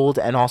too old?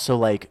 And also,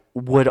 like,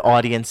 would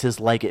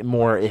audiences like it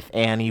more if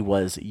Annie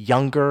was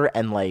younger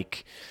and,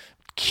 like,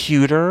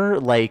 cuter,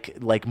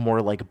 like more,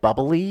 like,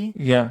 bubbly?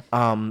 Yeah.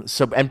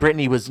 And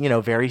Brittany was,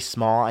 very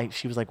small.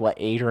 She was, like, what,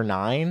 8 or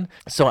 9?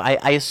 So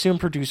I assume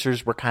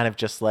producers were kind of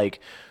just like,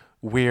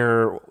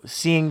 we're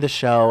seeing the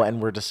show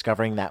and we're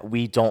discovering that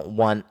we don't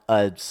want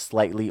a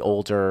slightly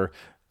older,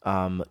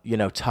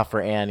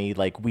 tougher Annie.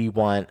 Like, we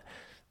want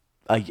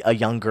a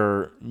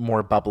younger,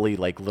 more bubbly,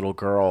 like, little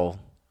girl.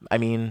 I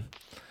mean,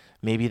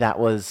 maybe that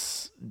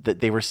was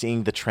that they were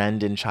seeing the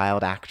trend in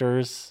child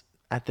actors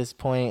at this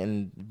point,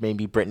 and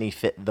maybe Brittany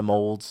fit the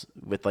molds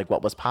with, like,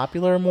 what was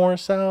popular more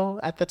so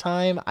at the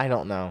time. I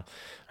don't know,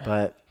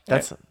 but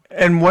that's.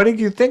 And what did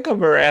you think of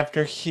her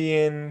after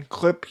seeing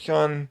clips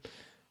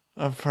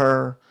of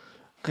her?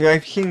 Because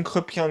I've seen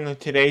clips on the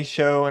Today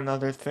Show and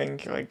other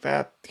things like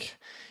that.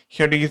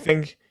 So do you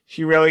think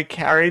she really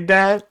carried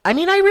that? I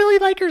mean, I really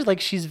like her. Like,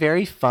 she's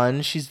very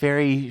fun. She's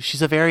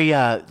a very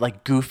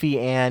like, goofy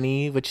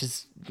Annie, which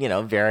is,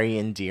 very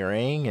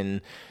endearing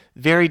and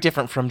very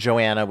different from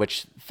Joanna,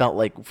 which felt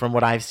like, from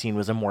what I've seen,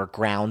 was a more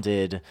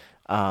grounded,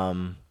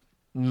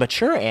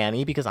 mature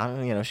Annie because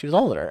she was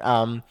older.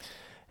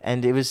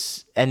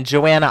 And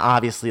Joanna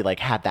obviously, like,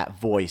 had that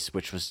voice,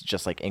 which was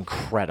just, like,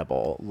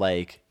 incredible,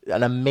 like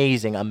an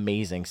amazing,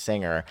 amazing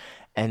singer.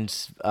 And,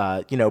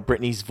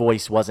 Brittany's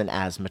voice wasn't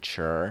as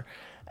mature.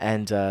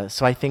 And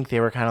so I think they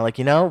were kind of like,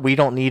 we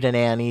don't need an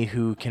Annie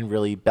who can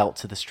really belt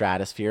to the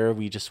stratosphere.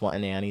 We just want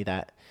an Annie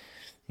that,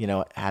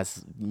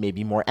 has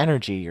maybe more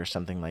energy or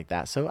something like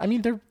that. So, I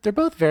mean, they're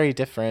both very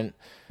different.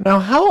 Now,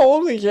 how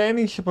old is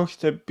Annie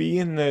supposed to be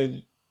in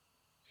the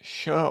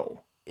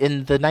show?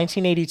 In the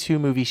 1982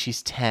 movie,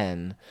 she's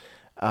 10.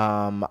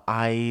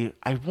 I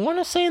want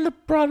to say in the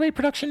Broadway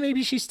production,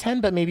 maybe she's 10,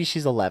 but maybe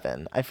she's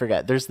 11. I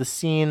forget. There's the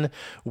scene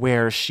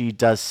where she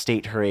does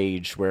state her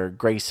age, where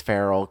Grace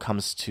Farrell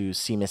comes to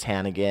see Miss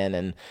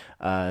Hannigan,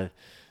 and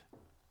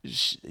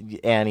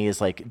Annie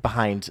is, like,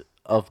 behind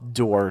a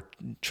door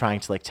trying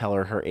to, like, tell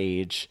her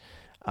age.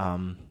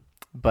 And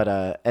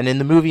in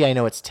the movie, I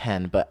know it's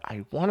 10, but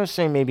I want to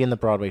say maybe in the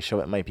Broadway show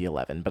it might be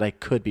 11, but I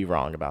could be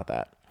wrong about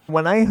that.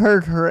 When I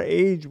heard her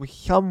age was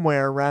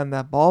somewhere around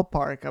that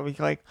ballpark, I was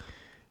like,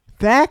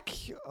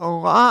 that's a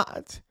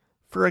lot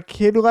for a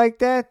kid like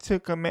that to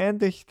command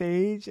the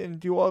stage and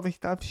do all the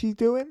stuff she's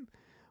doing.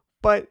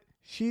 But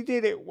she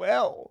did it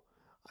well.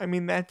 I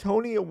mean, that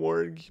Tony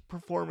Awards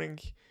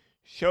performance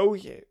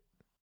shows it.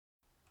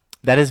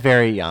 That is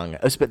very young.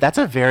 That's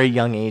a very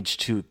young age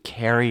to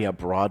carry a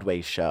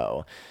Broadway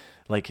show.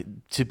 Like,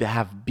 to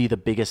be the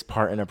biggest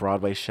part in a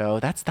Broadway show.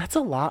 That's a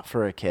lot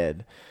for a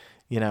kid,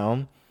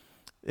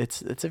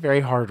 It's a very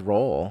hard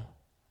role.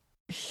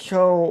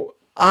 So,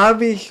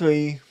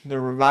 obviously, the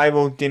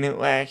revival didn't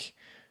last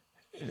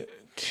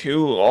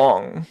too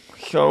long.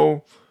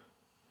 So,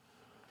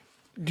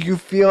 do you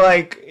feel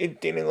like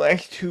it didn't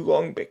last too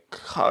long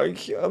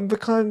because of the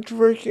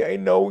controversy? I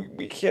know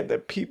we said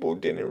that people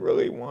didn't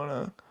really want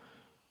to.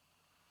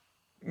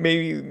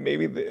 Maybe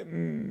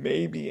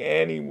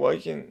Annie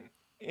wasn't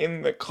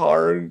in the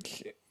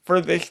cards for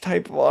this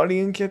type of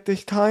audience at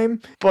this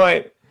time,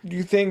 but do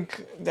you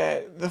think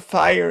that the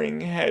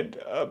firing had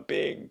a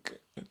big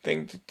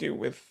thing to do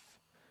with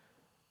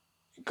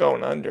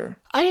going under?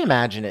 I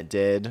imagine it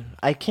did.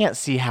 I can't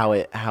see how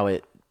it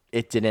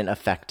didn't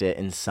affect it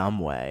in some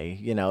way.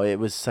 It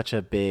was such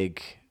a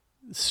big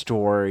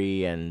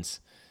story, and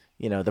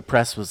the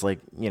press was, like,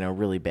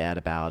 really bad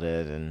about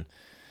it, and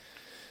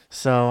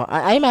so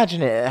I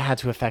imagine it had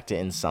to affect it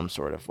in some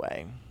sort of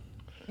way.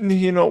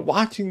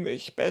 Watching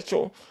this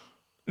special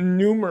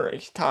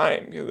numerous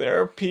times, there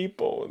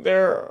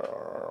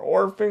are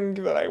orphans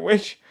that I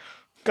wish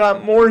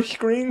got more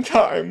screen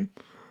time.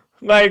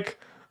 Like,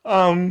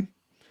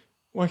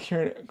 what's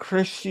her name?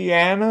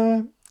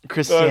 Christiana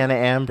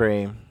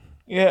Ambry.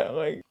 Yeah,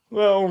 like,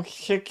 little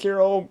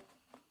 6-year-old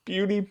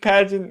beauty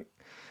pageant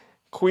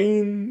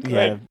queen.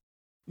 Yeah.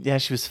 Yeah,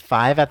 she was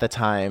 5 at the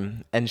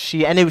time, and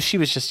she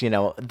was just,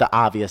 the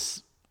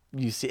obvious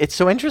you see, it's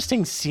so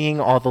interesting seeing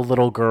all the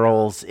little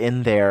girls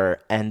in there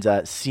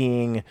and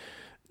seeing,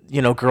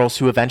 girls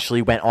who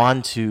eventually went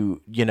on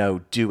to,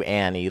 do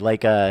Annie.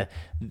 Like,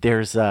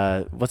 there's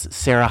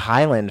Sarah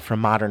Hyland from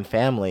Modern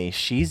Family.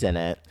 She's in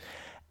it,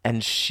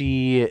 and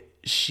she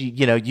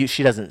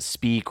she doesn't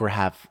speak or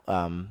have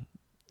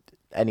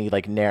any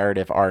like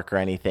narrative arc or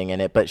anything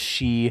in it, but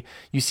you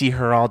see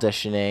her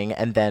auditioning,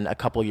 and then a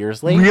couple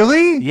years later,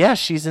 Really? yeah,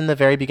 she's in the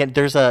very beginning.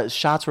 There's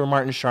shots where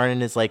Martin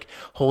Charnin is like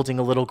holding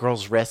a little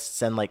girl's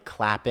wrists and like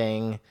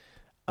clapping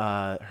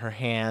her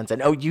hands,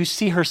 and you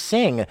see her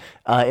sing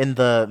in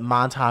the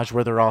montage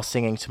where they're all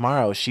singing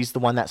Tomorrow. She's the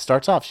one that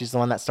starts off. She's the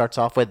one that starts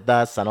off with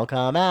 "The sun'll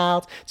come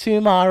out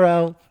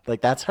tomorrow."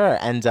 Like, that's her.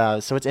 And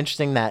so it's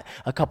interesting that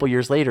a couple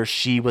years later,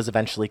 she was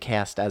eventually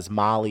cast as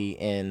Molly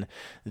in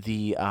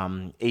the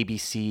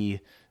ABC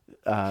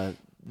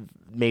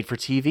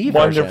made-for-TV version.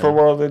 Wonderful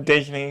World of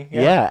Disney.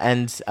 Yeah,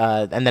 and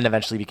then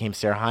eventually became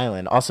Sarah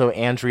Hyland. Also,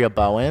 Andrea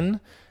Bowen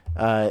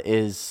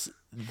is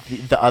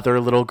the other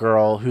little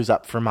girl who's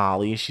up for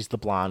Molly. She's the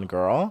blonde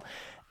girl.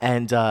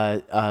 And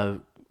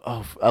Alicia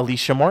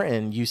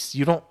Morton,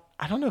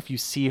 I don't know if you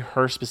see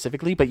her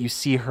specifically, but you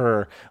see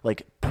her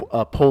like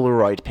a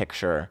Polaroid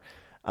picture.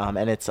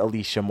 And it's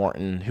Alicia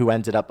Morton, who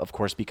ended up, of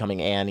course,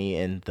 becoming Annie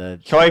in the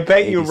So I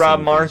bet you ABC Rob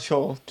movie.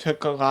 Marshall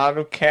took a lot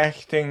of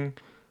casting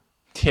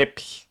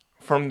tips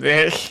from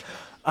this.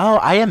 Oh,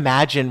 I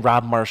imagine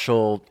Rob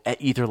Marshall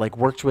either like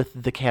worked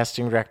with the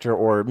casting director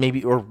or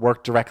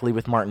worked directly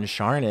with Martin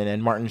Charnin,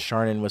 and Martin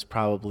Charnin was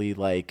probably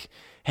like,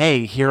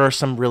 "Hey, here are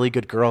some really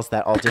good girls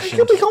that auditioned."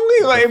 It was before.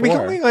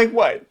 only like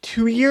what,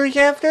 2 years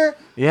after?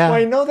 Yeah. Well,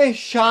 I know they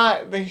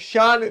shot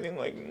it in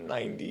like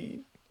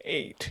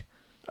 98.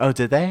 Oh,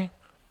 did they?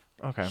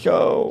 Okay.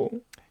 So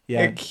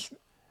Yeah. it's,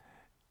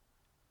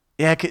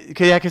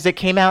 Because it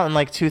came out in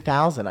like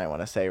 2000, I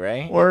want to say,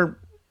 right? or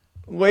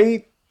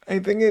late, I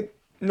think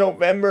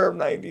November of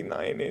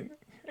 99 it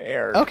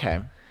aired.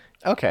 Okay.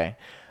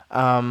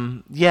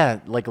 Yeah,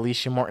 like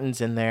Alicia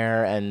Morton's in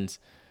there, and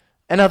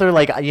other,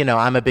 like,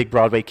 I'm a big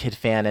Broadway Kid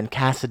fan, and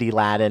Cassidy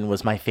Ladden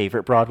was my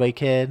favorite Broadway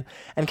Kid.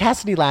 And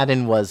Cassidy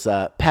Ladden was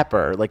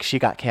Pepper. Like, she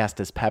got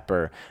cast as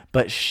Pepper,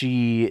 but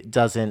she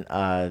doesn't,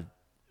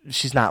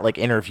 she's not, like,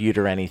 interviewed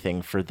or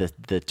anything for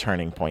the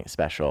Turning Point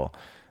special.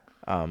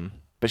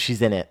 But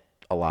she's in it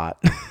a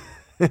lot.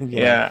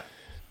 Yeah.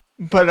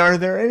 But are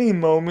there any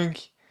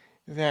moments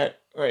that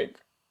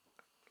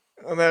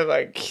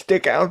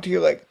stick out to you,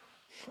 like,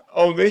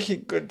 oh, this is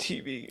good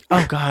TV?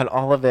 Oh God,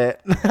 all of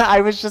it.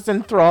 I was just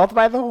enthralled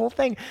by the whole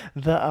thing.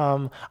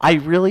 I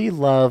really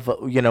love,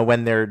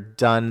 when they're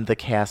done the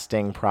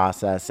casting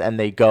process and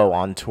they go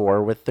on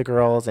tour with the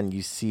girls, and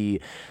you see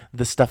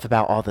the stuff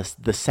about all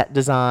the set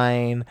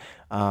design,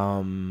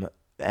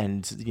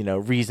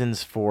 and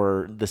reasons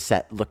for the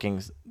set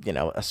looking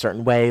a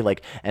certain way,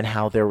 like, and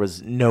how there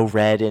was no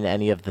red in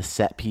any of the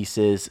set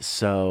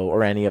pieces,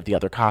 or any of the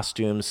other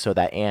costumes, so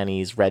that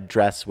Annie's red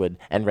dress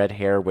and red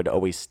hair would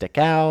always stick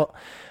out,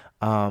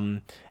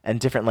 and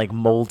different like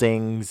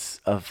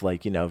moldings of,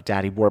 like,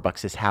 Daddy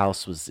Warbucks'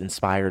 house was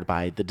inspired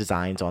by the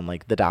designs on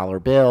like the dollar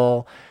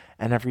bill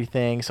and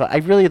everything. So I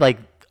really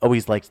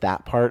always liked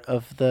that part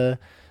of the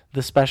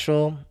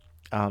special.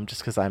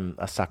 Just because I'm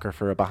a sucker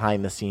for a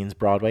behind-the-scenes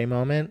Broadway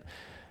moment.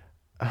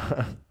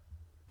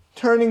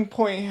 Turning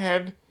Point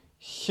had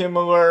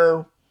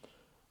similar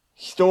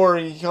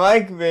stories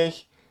like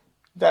this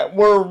that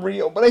were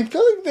real, but I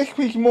feel like this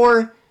was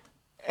more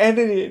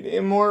edited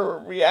in more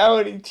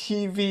reality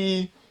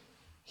TV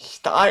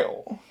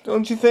style,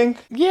 don't you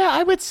think? Yeah,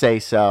 I would say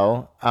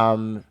so.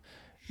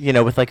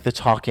 With like the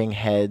talking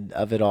head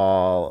of it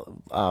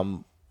all,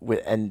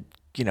 and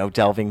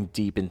delving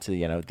deep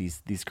into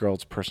these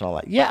girls' personal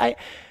life. Yeah,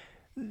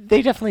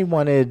 they definitely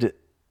wanted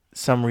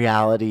some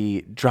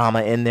reality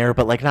drama in there,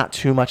 but like not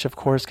too much, of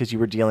course, because you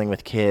were dealing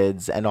with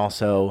kids, and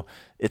also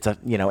it's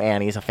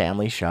Annie's a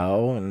family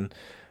show, and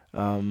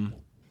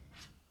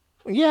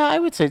yeah, I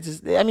would say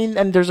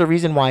and there's a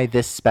reason why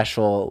this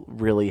special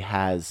really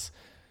has,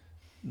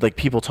 like,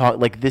 people talk,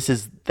 like, this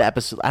is the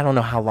episode. I don't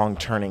know how long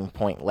Turning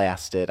Point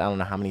lasted. I don't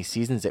know how many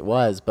seasons it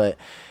was, but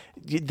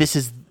this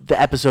is the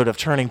episode of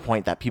Turning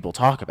Point that people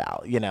talk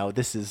about.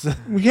 This is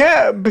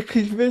Yeah,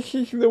 because this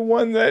is the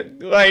one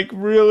that, like,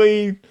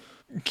 really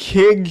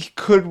kids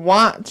could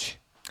watch.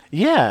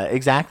 Yeah,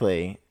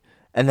 exactly.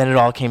 And then it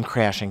all came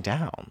crashing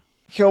down.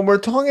 So we're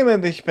talking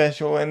about this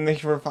special and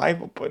this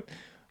revival, but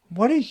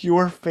what is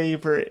your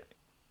favorite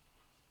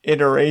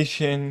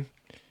iteration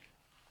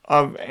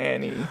of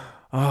Annie?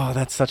 Oh,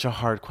 that's such a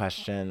hard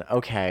question.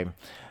 Okay.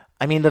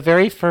 I mean, the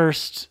very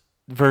first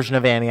version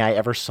of Annie I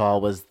ever saw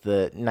was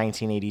the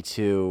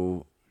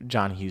 1982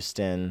 John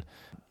Huston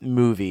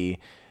movie.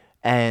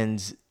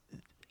 And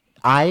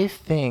I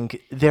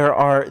think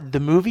the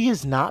movie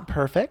is not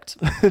perfect.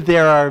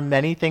 There are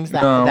many things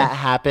that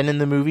happen in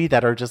the movie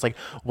that are just like,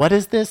 what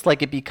is this?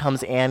 Like, it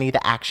becomes Annie,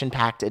 the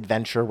action-packed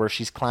adventure where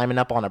she's climbing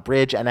up on a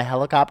bridge and a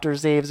helicopter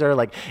saves her.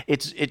 Like,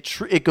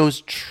 it goes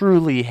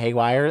truly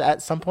haywire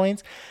at some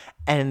points.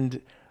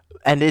 And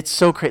And it's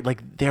so great.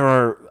 Like, there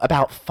are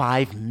about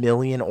 5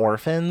 million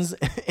orphans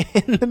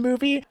in the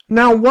movie.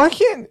 Now,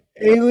 wasn't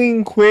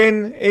Aileen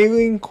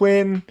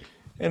Quinn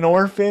an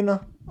orphan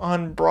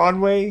on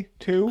Broadway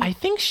too? I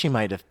think she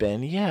might have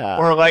been, yeah.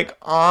 Or like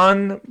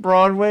on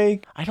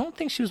Broadway? I don't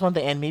think she was one of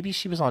the, and maybe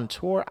she was on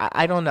tour.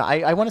 I don't know.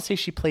 I want to say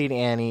she played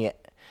Annie.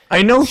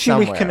 I know she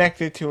Somewhere. was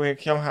connected to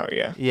it somehow,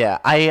 yeah. Yeah,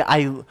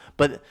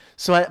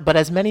 but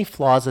as many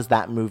flaws as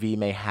that movie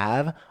may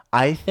have,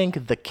 I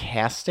think the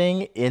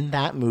casting in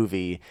that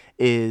movie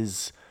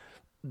is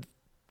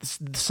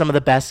some of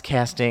the best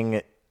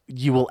casting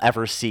you will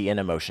ever see in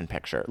a motion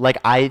picture. Like,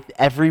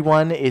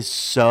 everyone is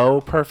so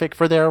perfect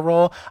for their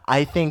role.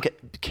 I think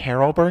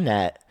Carol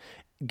Burnett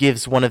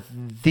gives one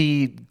of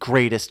the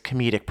greatest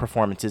comedic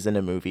performances in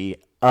a movie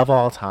of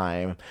all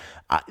time.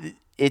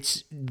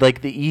 It's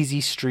like The Easy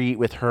Street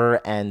with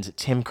her and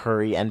Tim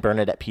Curry and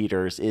Bernadette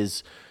Peters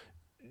is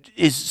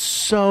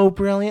so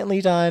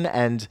brilliantly done,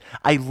 and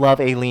I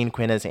love Aileen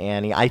Quinn as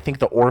Annie. I think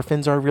the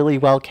orphans are really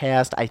well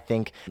cast. I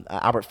think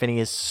Albert Finney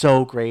is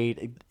so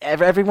great.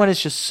 Everyone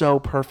is just so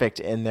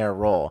perfect in their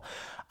role.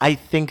 I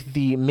think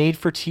the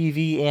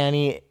made-for-TV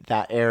Annie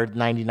that aired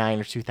 99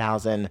 or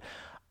 2000,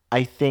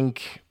 I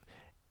think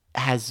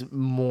has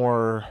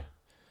more...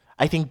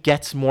 I think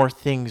gets more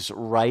things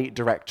right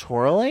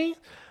directorially.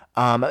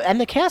 And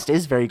the cast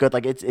is very good.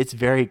 Like, it's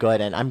very good,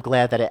 and I'm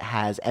glad that it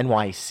has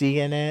NYC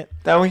in it.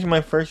 That was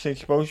my first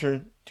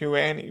exposure to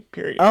Annie,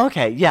 period.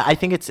 Okay, yeah, I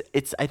think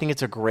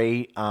it's a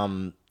great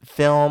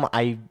film.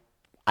 I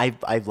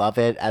love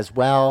it as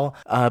well.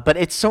 But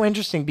it's so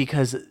interesting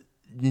because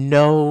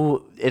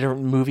no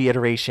movie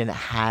iteration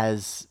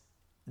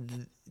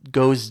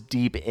goes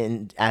deep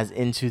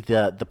into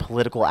the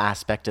political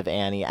aspect of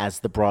Annie as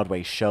the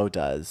Broadway show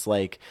does.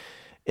 Like,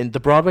 in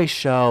the Broadway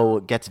show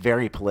gets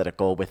very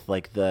political with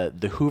like the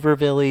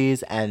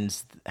Hoovervilles and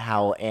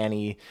how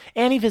Annie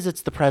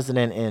visits the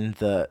president in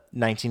the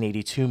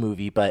 1982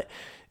 movie, but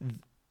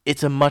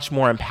it's a much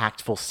more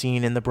impactful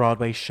scene in the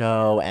Broadway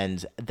show,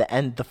 and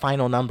the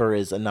final number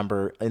is a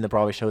number in the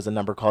Broadway show is a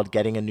number called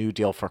 "Getting a New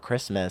Deal for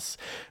Christmas,"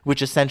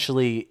 which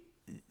essentially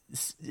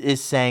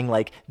is saying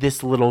like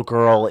this little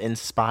girl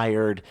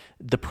inspired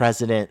the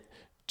president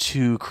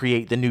to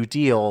create the New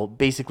Deal,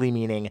 basically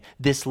meaning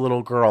this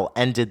little girl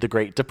ended the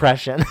Great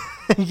Depression,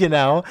 you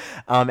know?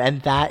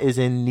 And that is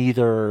in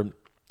neither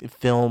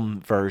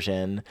film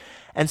version.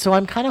 And so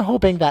I'm kind of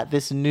hoping that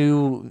this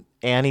new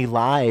Annie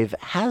Live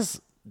has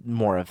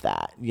more of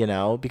that, you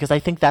know? Because I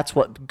think that's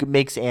what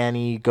makes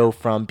Annie go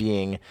from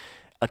being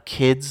a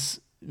kid's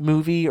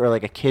movie or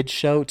like a kid's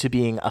show to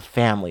being a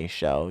family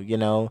show, you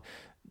know?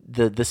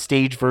 The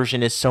stage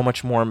version is so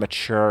much more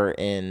mature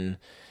in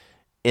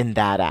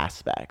that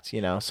aspect,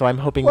 you know? So I'm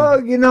hoping...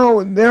 Well, you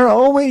know, they're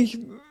always...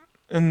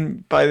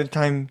 And by the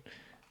time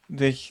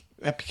this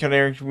episode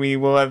airs, we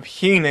will have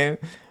seen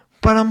it.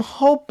 But I'm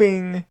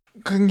hoping,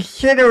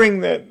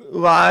 considering that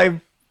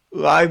live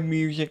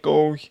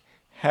musicals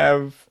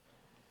have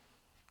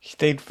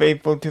stayed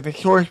faithful to the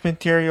source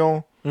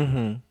material,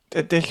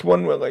 that this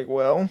one will like,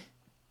 well...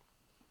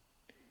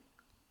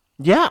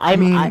 Yeah, I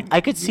mean,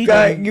 I could see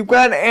that. You've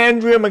got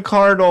Andrea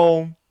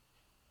McArdle,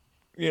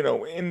 you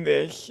know, in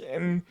this,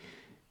 and...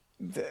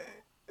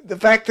 The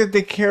fact that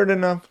they cared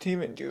enough to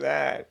even do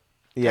that,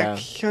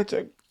 that's such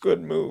a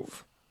good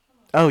move.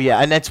 Oh yeah,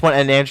 and that's one.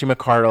 And Andrew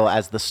McArdle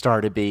as the star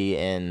to be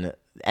in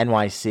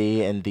NYC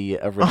in the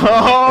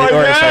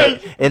original,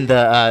 in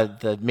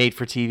the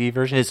made-for-TV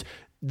version is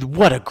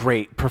what a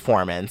great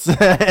performance,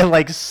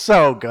 like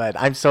so good.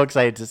 I'm so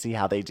excited to see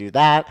how they do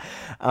that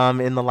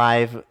in the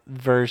live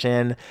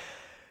version.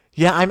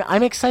 Yeah,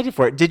 I'm excited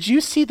for it. Did you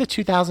see the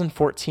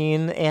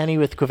 2014 Annie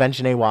with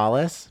Quvenzhané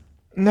Wallis?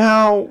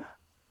 Now,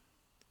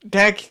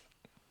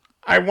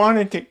 I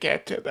wanted to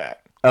get to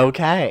that.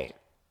 Okay.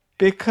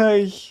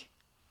 Because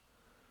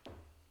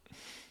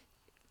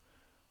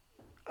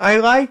I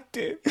liked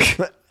it.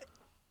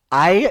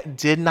 I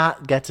did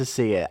not get to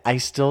see it. I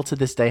still to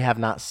this day have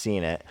not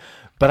seen it.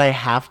 But I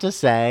have to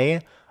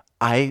say,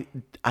 I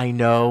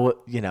know,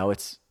 you know,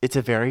 it's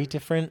a very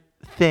different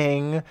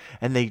thing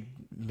and they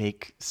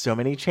make so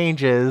many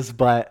changes,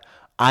 but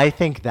I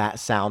think that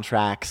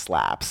soundtrack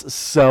slaps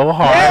so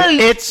hard.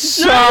 Yes! It's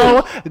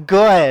so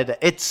good.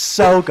 It's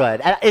so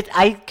good. And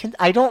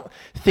I don't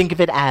think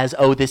of it as,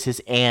 oh, this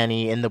is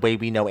Annie in the way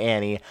we know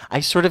Annie. I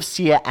sort of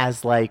see it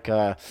as like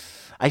I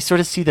sort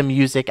of see the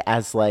music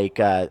as like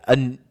a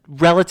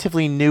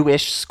relatively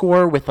newish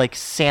score with like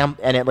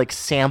and it like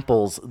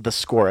samples the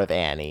score of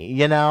Annie,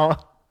 you know?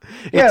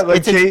 Yeah,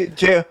 like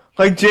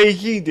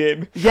Jay-Z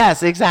did.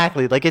 Yes,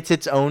 exactly. Like it's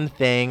its own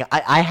thing.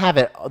 I have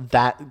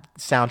that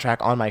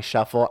soundtrack on my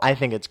shuffle. I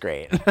think it's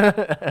great.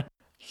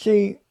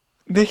 See,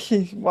 this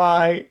is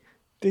why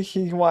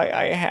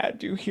I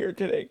had you here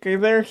today.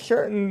 Because there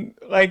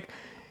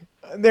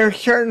are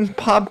certain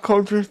pop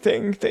culture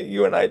things that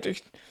you and I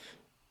just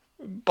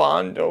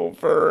bond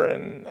over,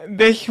 and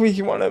this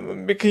was one of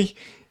them. Because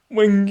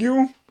when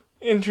you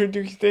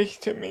introduced this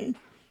to me,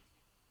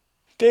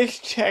 this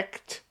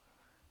checked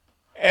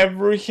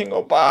every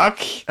single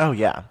box. Oh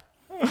yeah.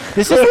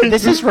 This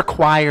is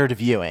required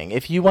viewing.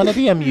 If you want to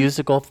be a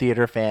musical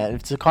theater fan,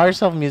 to call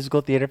yourself a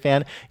musical theater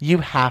fan, you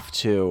have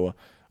to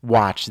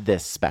watch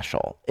this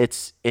special.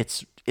 It's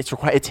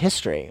required. It's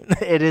history.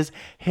 It is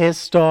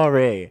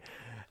history,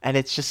 and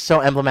it's just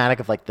so emblematic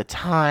of like the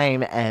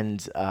time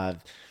and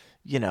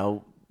you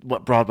know,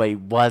 what Broadway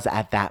was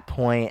at that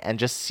point, and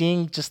just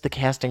seeing just the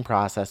casting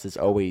process is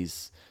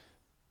always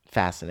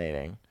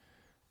fascinating.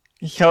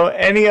 So,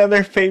 any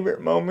other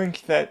favorite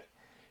moments that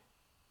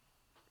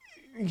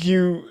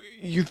you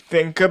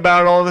think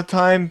about all the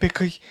time?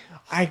 Because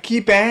I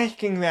keep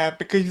asking that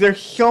because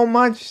there's so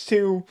much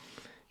to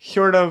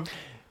sort of.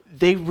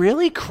 They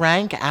really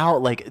crank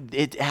out, like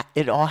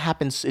it all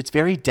happens. It's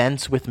very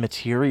dense with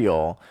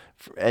material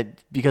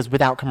because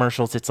without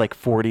commercials it's like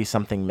 40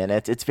 something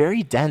minutes. It's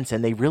very dense,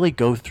 and they really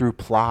go through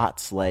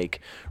plots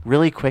like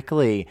really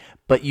quickly,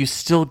 but you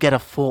still get a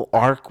full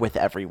arc with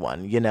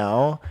everyone, you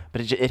know,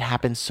 but it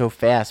happens so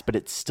fast, but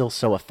it's still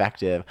so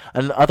effective.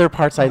 And the other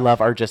parts I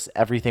love are just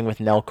everything with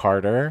Nell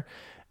Carter.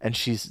 And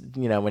she's,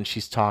 you know, when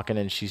she's talking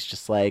and she's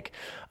just like,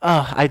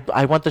 oh,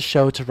 I want the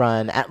show to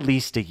run at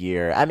least a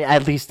year. I mean,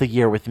 at least a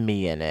year with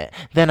me in it.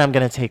 Then I'm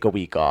going to take a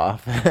week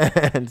off.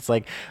 And it's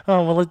like,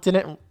 oh, well, it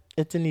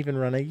didn't even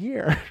run a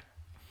year.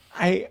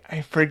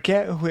 I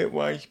forget who it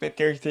was, but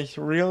there's this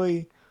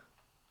really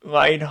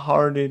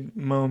lighthearted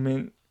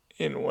moment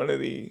in one of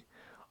the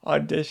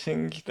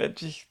auditions that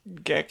just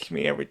gets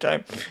me every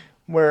time,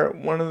 where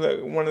one of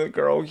the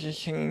girls is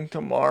singing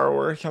Tomorrow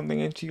or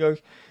something, and she goes,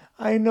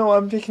 I know,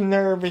 I'm just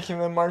nervous,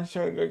 and then Martin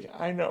Short goes,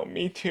 I know,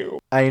 me too.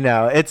 I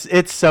know,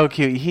 it's so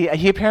cute. He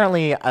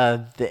apparently,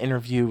 the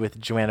interview with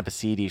Joanna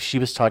Basidi, she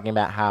was talking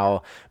about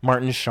how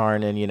Martin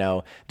Charnin, you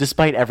know,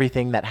 despite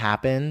everything that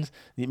happened,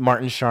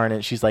 Martin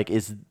Charnin, she's like,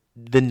 is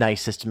the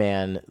nicest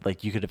man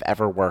like you could have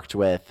ever worked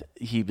with.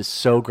 He was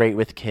so great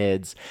with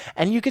kids,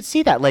 and you could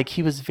see that, like,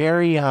 he was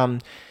very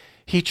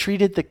he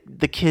treated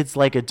the kids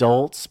like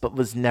adults, but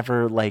was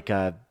never like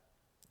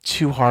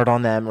too hard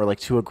on them or like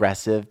too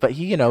aggressive. But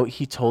he, you know,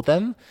 he told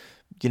them,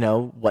 you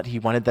know, what he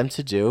wanted them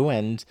to do,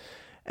 and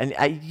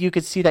you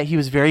could see that he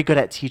was very good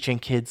at teaching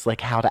kids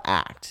like how to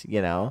act,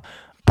 you know.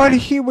 But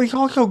he was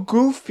also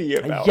goofy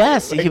about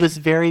yes, it. Like, he was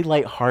very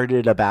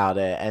lighthearted about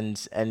it,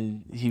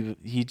 and he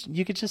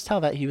you could just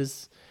tell that he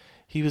was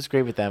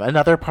great with them.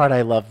 Another part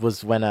I loved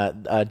was when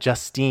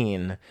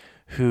Justine,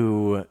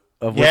 who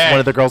was one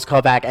of the girls,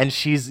 called back, and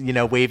she's, you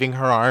know, waving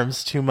her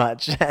arms too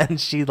much, and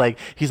he's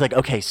like,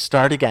 okay,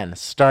 start again,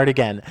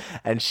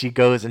 and she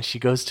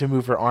goes to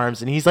move her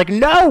arms, and he's like,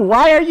 no,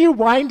 why are you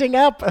winding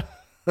up?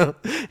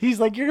 He's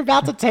like, you're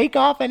about to take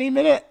off any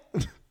minute.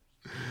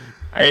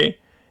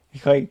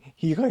 He's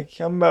like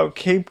something about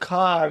Cape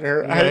Cod,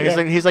 or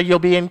he's like, you'll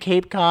be in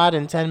Cape Cod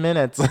in 10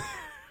 minutes.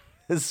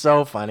 It's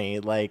so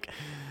funny, like,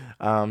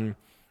 and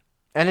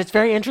it's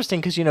very interesting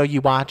because, you know,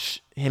 you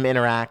watch him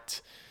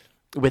interact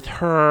with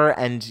her,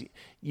 and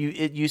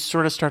you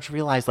sort of start to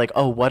realize, like,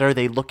 oh, what are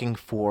they looking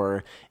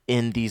for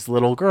in these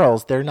little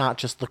girls? They're not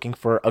just looking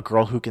for a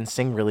girl who can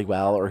sing really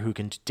well or who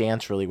can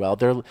dance really well.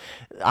 They're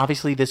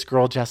obviously, this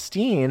girl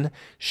Justine,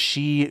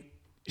 she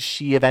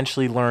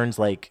eventually learns,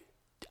 like,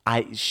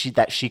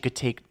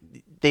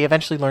 they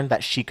eventually learned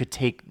that she could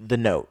take the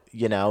note,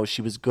 you know.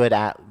 She was good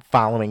at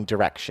following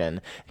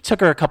direction. It took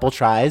her a couple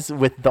tries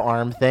with the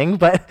arm thing,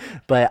 but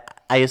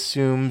I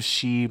assume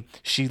she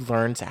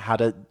learned how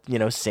to, you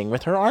know, sing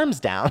with her arms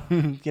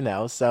down, you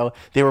know. So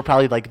they were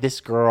probably like,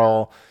 this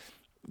girl,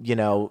 you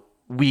know,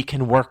 we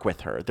can work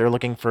with her. They were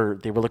looking for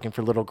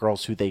little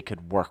girls who they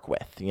could work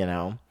with, you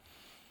know.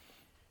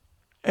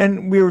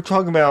 And we were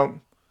talking about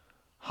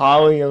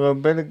Holly a little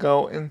bit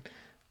ago, and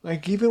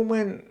like, even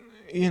when,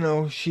 you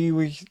know, she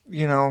was,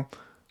 you know,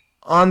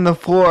 on the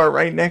floor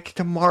right next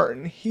to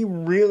Martin, he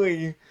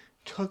really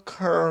took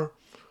her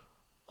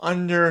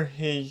under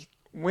his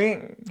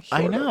wing.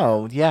 I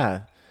know,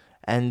 yeah.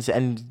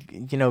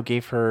 And you know,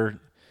 gave her,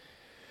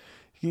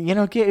 you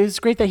know, it was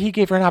great that he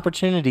gave her an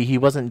opportunity. He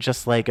wasn't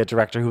just like a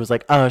director who was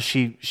like, oh,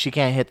 she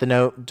can't hit the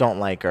note, don't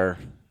like her,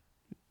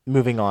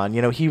 moving on.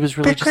 You know, he was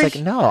really because just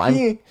like,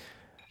 no,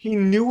 he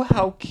knew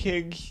how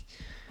kids,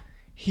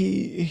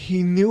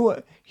 he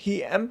knew,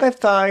 he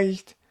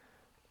empathized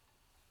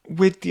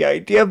with the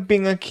idea of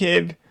being a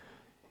kid,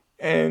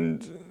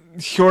 and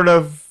sort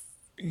of,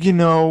 you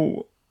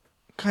know,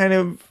 kind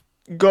of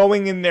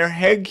going in their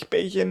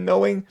headspace and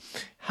knowing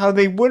how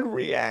they would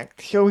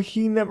react. So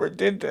he never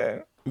did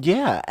that.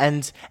 Yeah,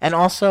 and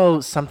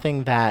also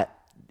something that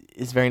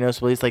is very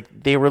noticeable is,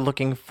 like, they were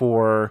looking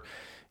for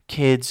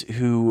kids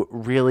who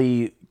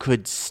really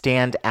could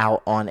stand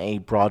out on a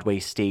Broadway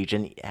stage,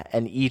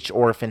 and each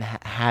orphan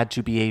had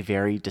to be a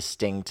very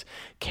distinct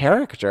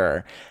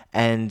character,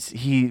 and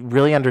he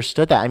really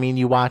understood that. I mean,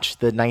 you watch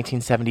the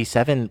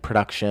 1977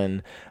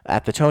 production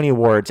at the Tony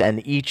Awards,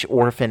 and each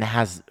orphan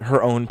has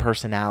her own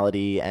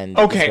personality and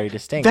is very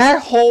distinct.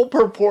 That whole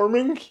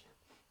performance,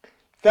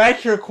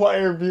 that's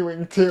required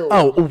viewing too.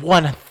 Oh,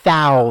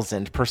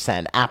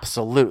 1000%,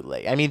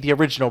 absolutely. I mean, the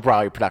original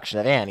Broadway production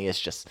of Annie is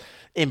just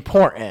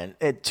important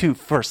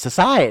for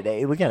society,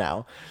 you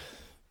know.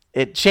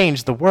 it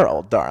changed the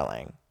world,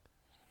 darling.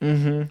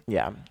 Mm-hmm.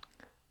 Yeah.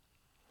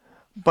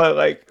 But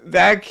like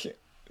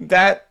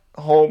that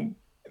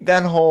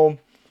whole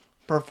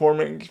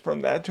performance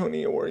from that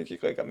Tony Awards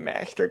is like a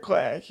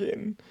masterclass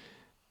in,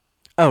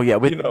 Oh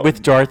yeah, you know,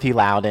 with Dorothy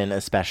Loudon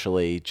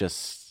especially,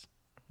 just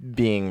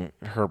being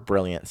her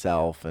brilliant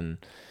self, and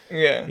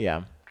yeah.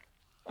 yeah.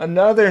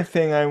 Another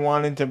thing I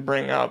wanted to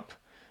bring up,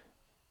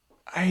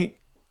 I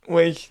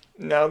was,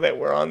 now that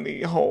we're on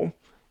the whole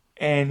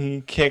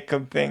Annie kick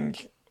of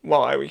things,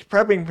 while I was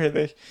prepping for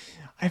this,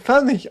 I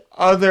found this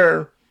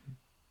other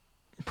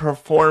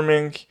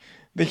performance,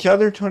 this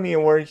other Tony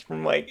Awards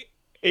from like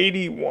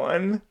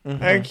 81,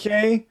 I'd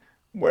say,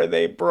 where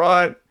they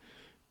brought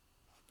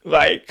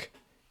like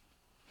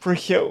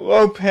Priscilla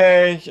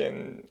Lopez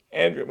and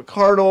Andrew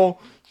McCardle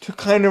to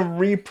kind of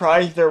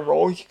reprise their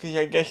roles, because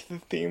I guess the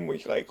theme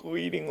was like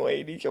leading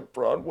ladies of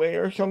Broadway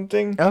or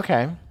something.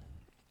 Okay.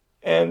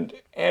 And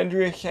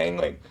Andrea sang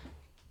like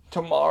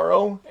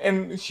Tomorrow,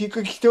 and she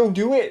could still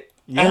do it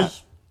Yeah.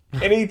 as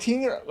an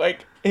 18-year.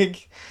 Like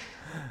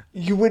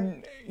you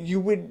would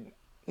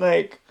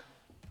like,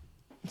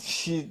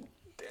 she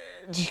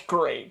just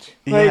great.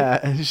 Like,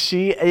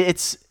 Yeah,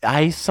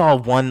 I saw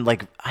one,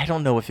 like, I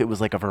don't know if it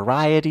was like a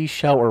variety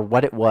show or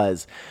what it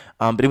was,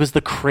 but it was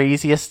the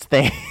craziest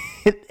thing,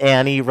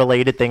 Annie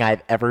related thing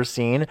I've ever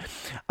seen.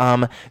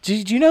 Do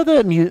you know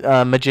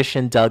the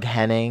magician Doug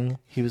Henning?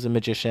 He was a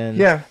magician.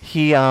 Yeah.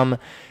 He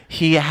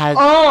had.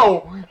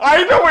 Oh,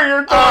 I know what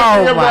you're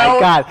talking Oh about. my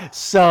God!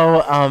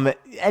 So,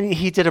 and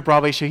he did a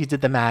Broadway show. He did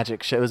the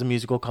Magic Show. It was a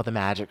musical called the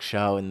Magic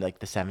Show in like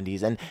the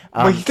 70s. And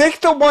Was this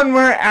the one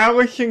where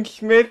Allison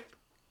Smith?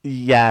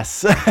 yes.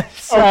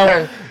 So,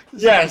 Okay.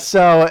 Yes.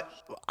 So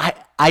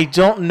I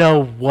don't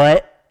know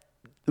what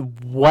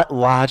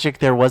logic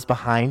there was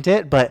behind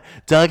it, but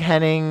Doug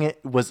Henning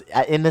was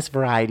in this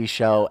variety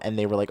show, and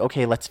they were like,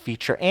 okay, let's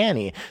feature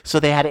Annie. So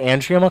they had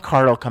Andrea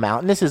McCardle come out,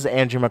 and this is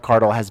Andrea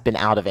McCardle has been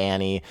out of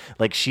Annie,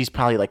 like she's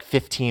probably like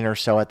 15 or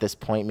so at this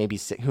point, maybe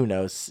who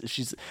knows,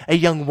 she's a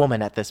young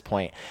woman at this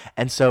point.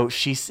 And so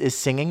she is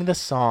singing the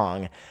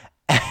song,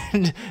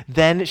 and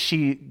then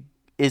she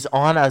is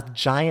on a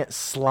giant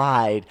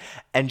slide,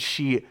 and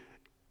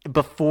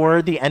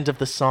before the end of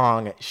the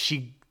song,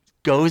 she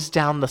goes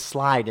down the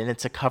slide, and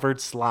it's a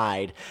covered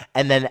slide,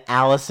 and then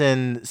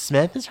Allison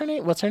Smith is her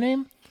name. What's her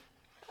name?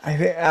 I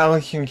think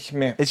Allison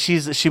Smith.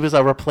 She was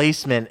a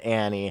replacement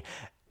Annie.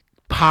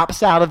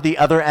 Pops out of the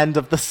other end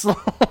of the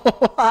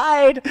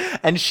slide,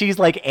 and she's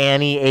like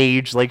Annie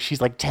age, like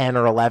she's like 10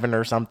 or 11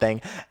 or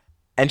something,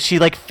 and she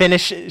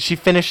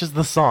finishes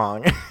the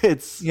song.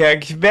 It's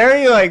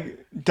very like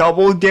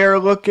Double Dare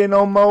looking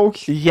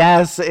almost.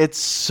 Yes, it's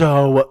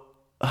so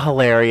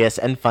hilarious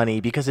and funny,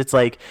 because it's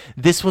like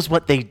this was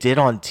what they did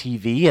on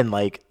TV in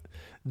like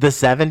the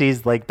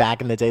 70s, like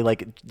back in the day.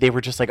 Like they were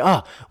just like,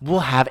 oh, we'll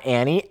have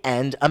Annie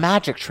and a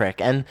magic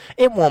trick, and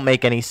it won't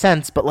make any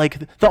sense, but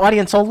like the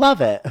audience will love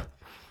it.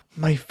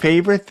 My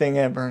favorite thing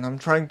ever, and I'm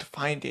trying to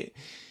find it,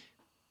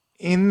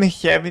 in the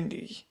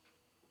 70s,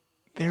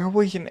 there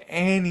was an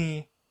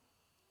Annie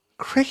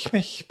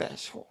Christmas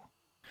special.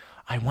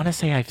 I want to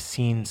say I've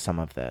seen some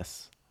of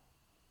this.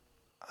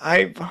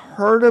 I've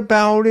heard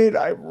about it,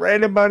 I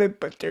read about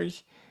it, but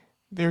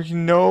there's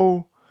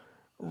no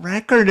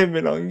record of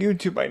it on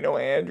YouTube. I know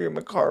Andrea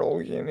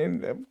McCardle's in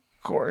it, of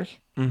course.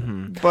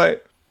 Mm-hmm.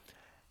 But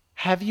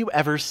have you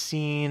ever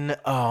seen,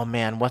 oh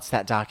man, what's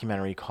that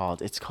documentary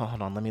called? It's called,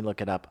 hold on, let me look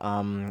it up.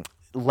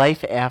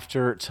 Life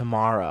After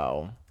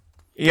Tomorrow.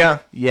 Yeah.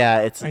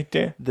 Yeah, it's I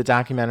did. The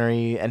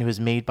documentary, and it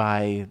was made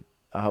by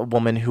a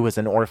woman who was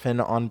an orphan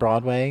on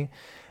Broadway.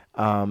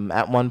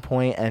 At one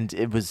point, and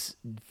it was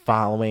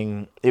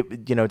following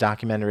it,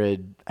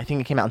 documented. I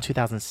think it came out in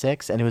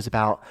 2006, and it was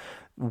about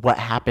what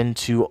happened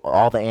to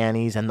all the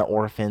Annies and the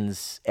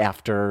orphans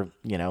after,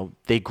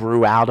 they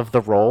grew out of the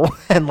role,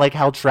 and like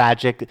how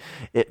tragic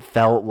it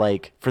felt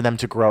like for them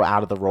to grow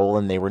out of the role,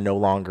 and they were no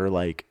longer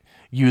like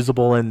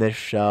usable in this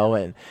show.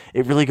 And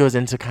it really goes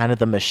into kind of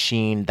the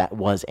machine that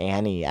was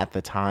Annie at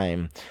the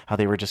time, how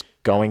they were just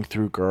going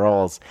through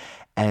girls.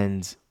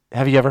 And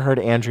have you ever heard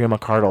Andrea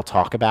McCardle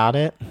talk about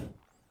it?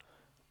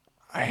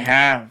 I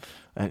have.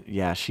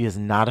 Yeah, she is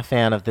not a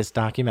fan of this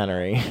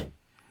documentary.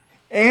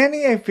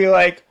 Annie, I feel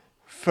like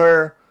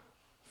for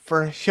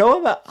a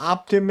show about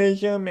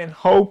optimism and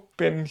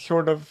hope and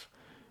sort of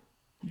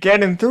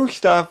getting through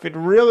stuff, it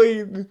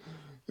really,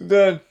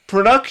 the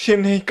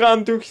production has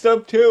gone through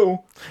stuff too.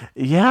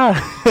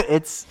 Yeah,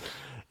 it's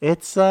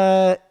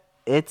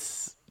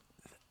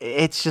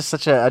just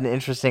such an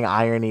interesting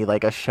irony,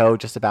 like a show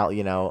just about,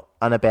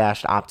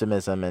 unabashed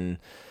optimism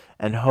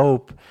and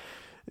hope.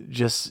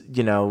 Just,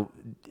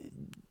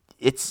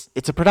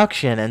 it's a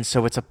production, and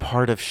so it's a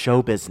part of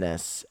show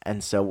business.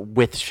 And so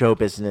with show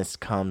business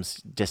comes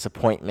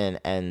disappointment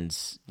and,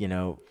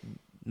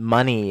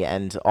 money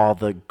and all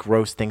the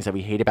gross things that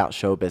we hate about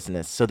show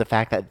business. So the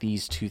fact that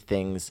these two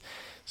things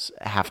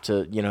have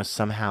to,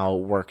 somehow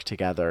work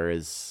together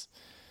is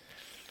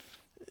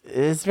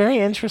very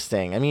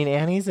interesting. I mean,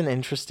 Annie's an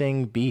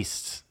interesting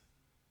beast.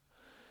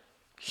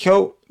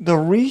 So the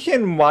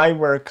reason why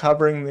we're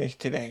covering this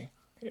today,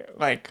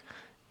 like,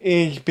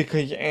 is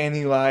because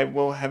Annie Live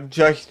will have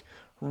just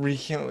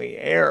recently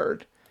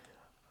aired.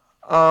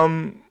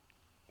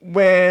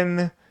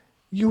 When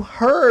you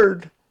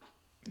heard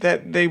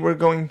that they were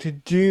going to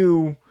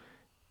do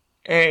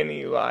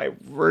Annie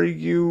Live, were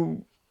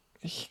you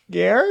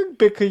scared?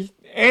 Because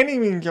Annie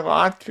means a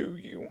lot to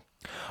you.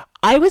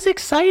 I was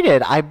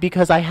excited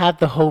because I had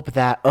the hope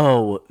that,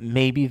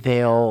 maybe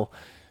they'll,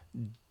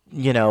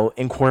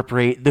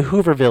 incorporate the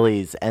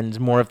Hoovervilles and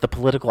more of the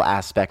political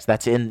aspects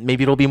that's in.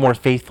 Maybe it'll be more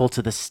faithful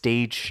to the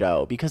stage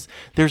show, because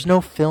there's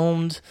no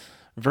filmed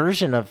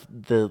version of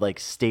the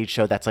stage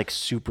show that's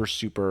super,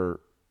 super,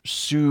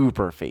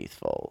 super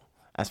faithful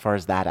as far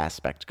as that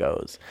aspect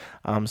goes.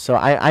 So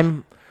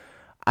I'm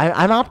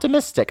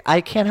optimistic.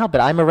 I can't help it.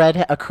 I'm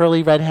a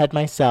curly redhead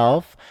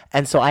myself,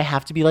 and so I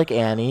have to be like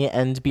Annie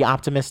and be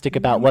optimistic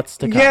about what's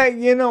to come.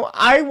 Yeah,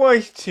 I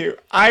was too.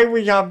 I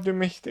was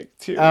optimistic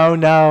too. Oh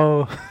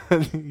no,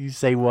 you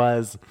say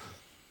was.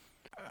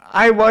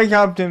 I was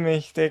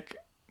optimistic,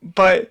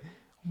 but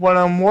what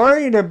I'm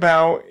worried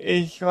about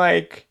is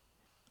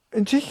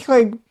just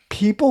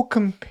people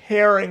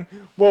comparing.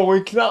 Well,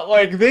 it's not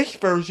like this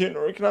version,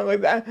 or it's not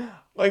like that.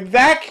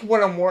 That's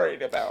what I'm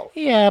worried about.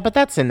 Yeah, but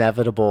that's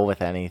inevitable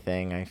with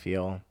anything, I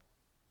feel.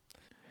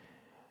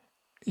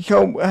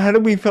 So, how do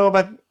we feel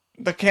about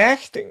the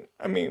casting?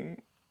 I mean,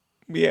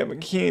 we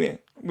haven't seen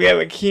it.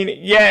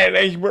 yet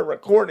as we're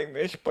recording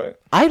this,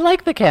 but... I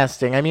like the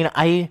casting. I mean,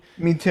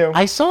 Me too.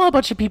 I saw a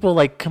bunch of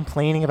people,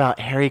 complaining about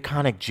Harry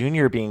Connick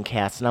Jr. being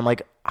cast, and I'm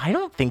like, I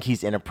don't think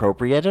he's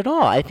inappropriate at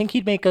all. I think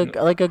he'd make a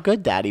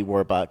good Daddy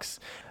Warbucks.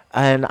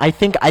 And I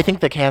think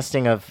the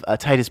casting of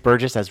Titus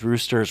Burgess as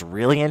Rooster is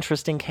really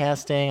interesting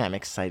casting. I'm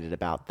excited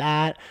about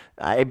that.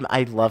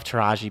 I love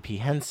Taraji P.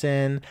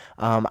 Henson.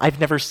 I've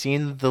never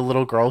seen the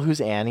little girl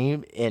who's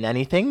Annie in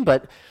anything,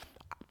 but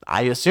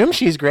I assume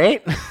she's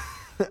great.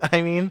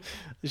 I mean,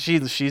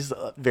 she's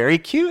very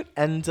cute,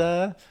 and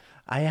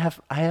I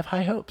have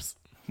high hopes.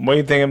 What do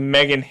you think of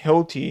Megan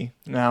Hilty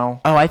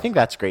now? Oh, I think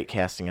that's great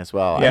casting as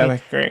well. Yeah,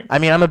 that's great. I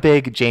mean, I'm a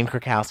big Jane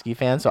Krakowski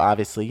fan, so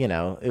obviously,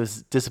 it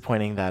was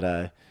disappointing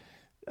that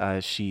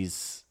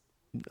she's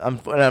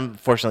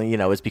unfortunately,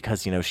 it's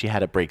because she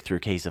had a breakthrough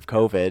case of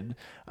COVID.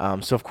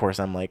 So of course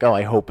I'm like, oh,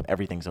 I hope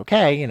everything's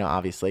okay.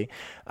 Obviously.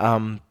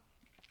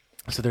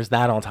 So there's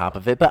that on top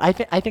of it. But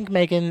I think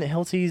Megan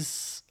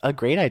Hilty's a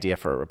great idea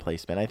for a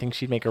replacement. I think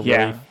she'd make a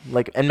really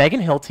and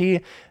Megan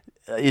Hilty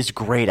is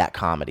great at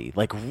comedy,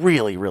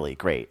 really, really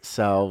great.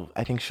 So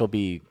I think she'll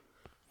be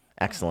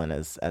excellent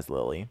as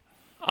Lily.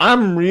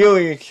 I'm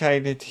really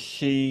excited to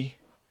see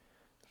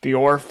The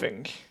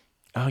Orphans.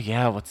 Oh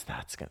yeah, what's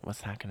that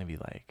gonna be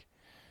like?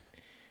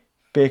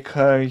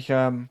 Because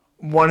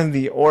one of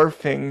the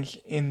orphans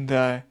in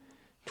the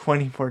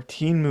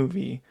 2014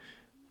 movie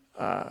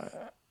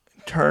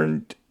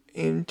turned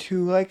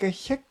into a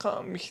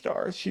sitcom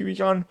star. She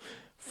was on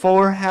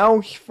Fuller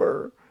House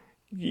for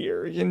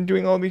years and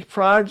doing all these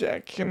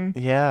projects, and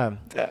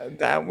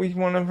that was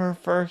one of her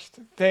first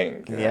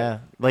things. Yeah,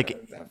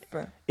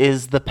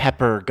 is the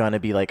Pepper gonna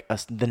be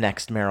the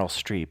next Meryl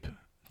Streep?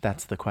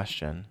 That's the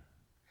question.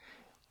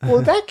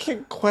 Well, that's a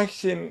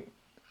question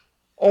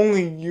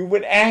only you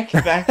would ask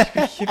that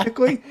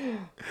specifically.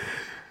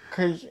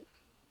 Because,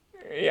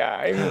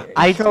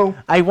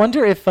 I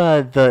wonder if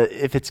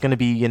it's gonna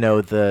be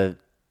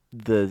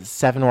the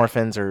seven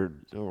orphans or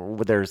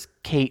there's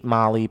Kate,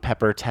 Molly,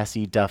 Pepper,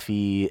 Tessie,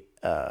 Duffy.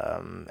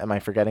 Am I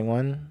forgetting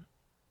one?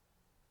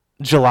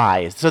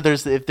 July. So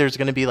if there's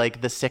gonna be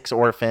the six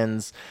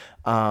orphans,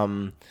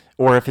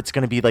 or if it's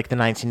going to be the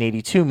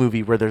 1982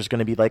 movie where there's going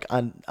to be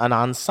an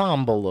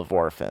ensemble of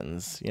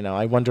orphans.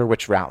 I wonder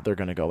which route they're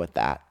going to go with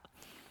that.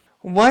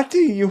 What do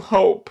you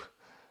hope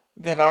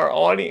that our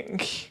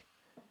audience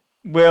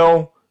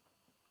will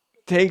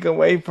take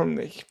away from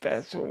this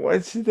special?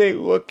 What should they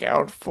look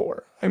out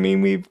for? I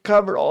mean, we've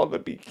covered all the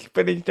beats,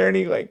 but is there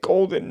any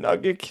golden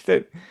nuggets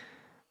that...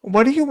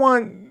 What do you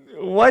want?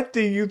 What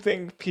do you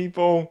think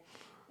people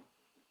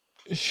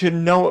should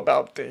know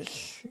about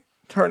this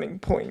turning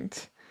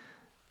point?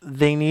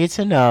 They need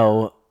to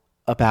know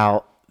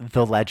about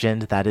the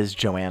legend that is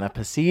Joanna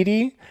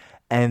Pasidi,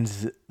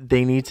 and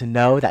they need to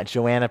know that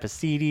Joanna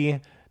Pasidi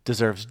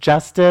deserves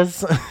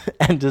justice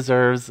and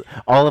deserves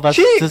all of us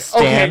to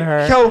stand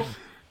her. So,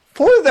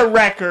 for the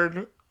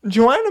record,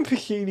 Joanna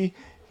Pasidi,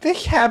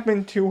 this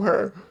happened to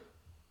her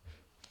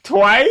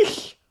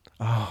twice.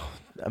 Oh,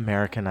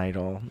 American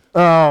Idol.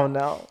 Oh,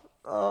 no.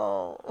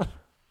 Oh.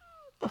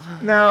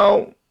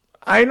 Now...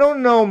 I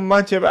don't know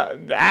much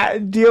about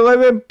that deal of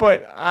it,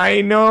 but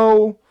I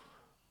know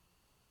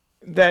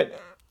that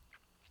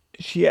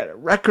she had a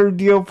record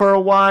deal for a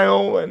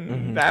while,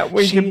 and that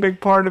was a big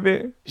part of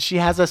it. She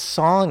has a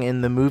song in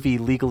the movie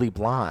Legally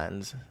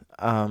Blonde.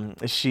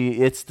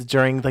 It's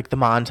during the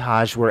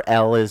montage where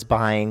Elle is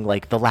buying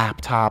the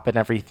laptop and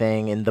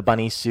everything in the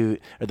bunny suit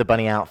or the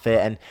bunny outfit,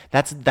 and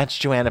that's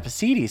Joanna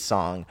Pasidi's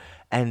song.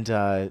 And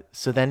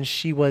so then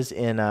she was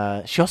in.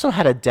 She also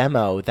had a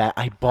demo that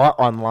I bought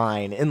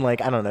online in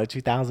like, I don't know,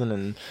 2000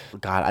 and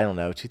God, I don't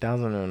know,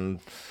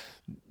 2000,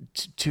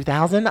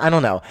 I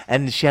don't know.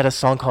 And she had a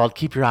song called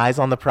 "Keep Your Eyes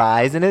on the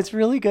Prize," and it's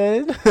really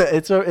good.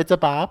 It's a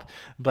bop.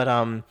 But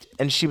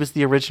and she was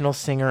the original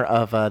singer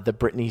of the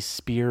Britney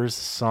Spears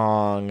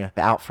song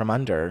 "Out From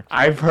Under."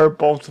 I've heard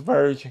both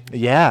versions.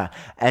 Yeah,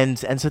 and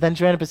so then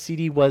Joanna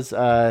Basidi was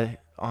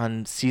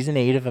on season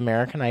 8 of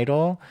American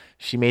Idol.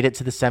 She made it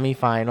to the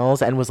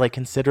semifinals and was like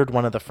considered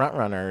one of the front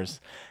runners.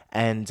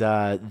 And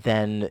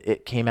then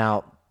it came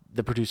out.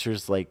 The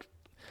producers like.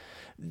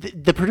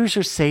 The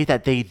producers say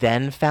that they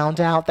then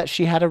found out that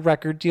she had a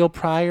record deal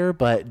prior,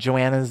 but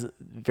Joanna's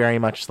very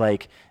much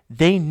like,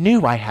 they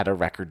knew I had a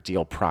record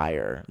deal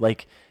prior.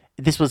 Like,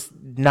 this was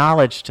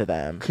knowledge to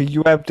them. 'Cause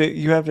you have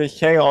to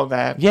say all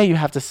that. Yeah, you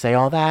have to say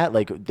all that.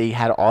 Like, they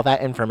had all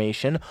that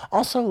information.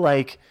 Also,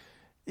 like,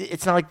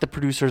 it's not like the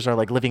producers are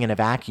like living in a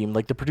vacuum.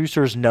 Like, the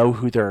producers know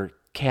who they're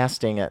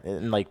casting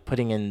and like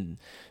putting in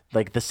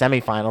like the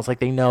semifinals. Like,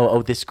 they know,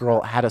 oh, this girl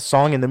had a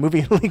song in the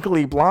movie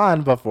Legally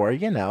Blonde before,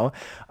 you know.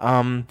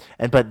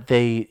 But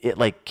it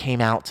like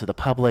came out to the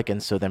public,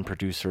 and so then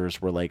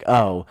producers were like,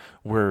 oh,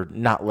 we're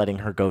not letting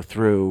her go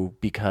through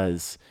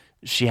because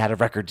she had a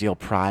record deal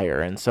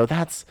prior. And so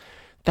that's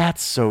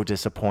so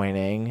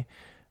disappointing.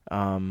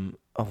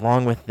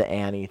 Along with the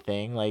Annie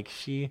thing, like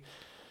she,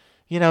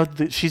 you know,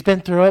 she's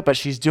been through it, but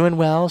she's doing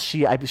well.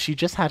 She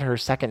just had her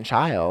second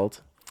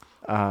child.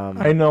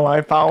 I know.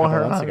 I follow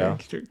her on ago.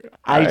 Instagram.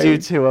 I do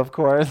too, of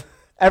course.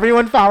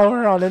 Everyone follow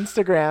her on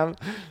Instagram.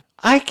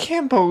 I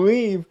can't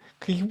believe,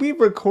 because we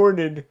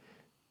recorded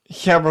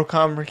several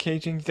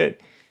conversations that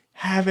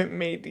haven't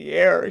made the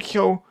air,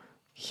 so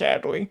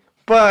sadly.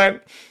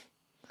 But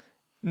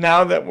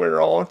now that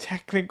we're all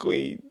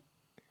technically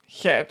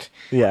set.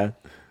 Yeah.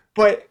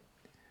 But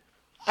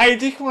I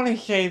just want to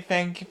say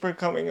thank you for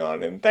coming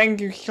on, and thank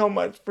you so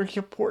much for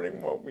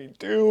supporting what we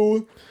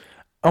do.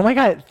 Oh my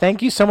God,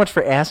 thank you so much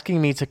for asking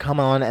me to come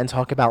on and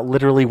talk about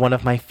literally one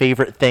of my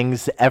favorite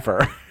things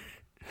ever.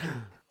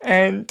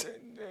 And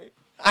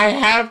I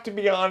have to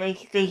be honest,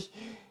 because,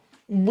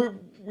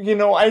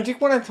 I just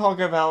want to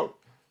talk about,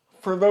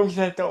 for those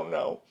that don't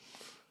know,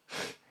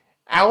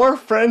 our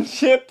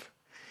friendship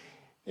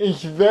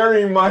is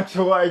very much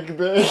like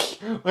this.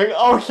 Like,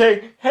 I'll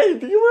say, hey,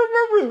 do you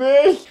remember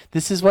this?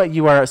 This is what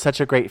you are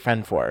such a great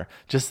friend for.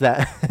 Just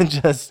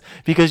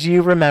because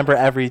you remember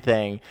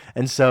everything.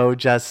 And so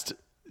just...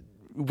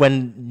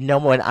 when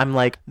I'm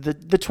like, the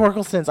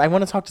Torkelsons, I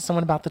want to talk to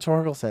someone about the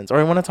Torkelsons, or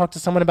I want to talk to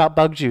someone about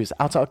bug juice,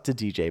 I'll talk to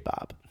DJ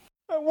Bob.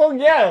 Well,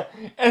 yeah,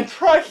 and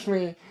trust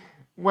me,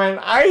 when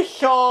I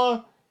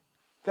saw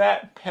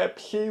that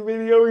Pepsi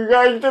video you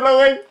guys did, I'm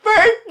like,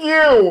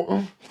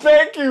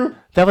 thank you.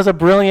 That was a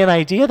brilliant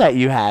idea that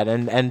you had,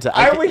 and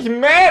I was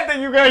mad that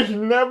you guys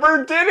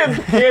never did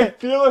it,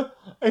 because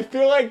I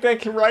feel like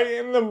that's right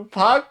in the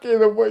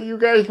pocket of what you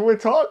guys were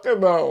talking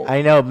about.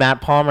 I know,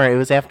 Matt Palmer, it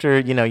was after,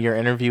 your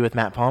interview with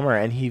Matt Palmer,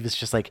 and he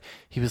was like,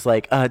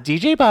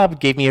 DJ Bob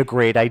gave me a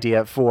great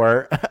idea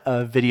for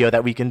a video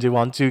that we can do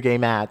on 2 Gay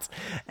Mats.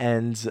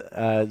 And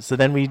so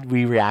then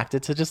we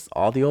reacted to just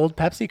all the old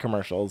Pepsi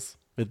commercials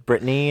with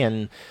Britney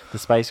and the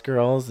Spice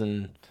Girls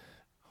and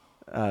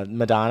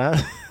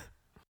Madonna.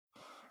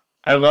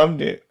 I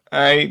loved it.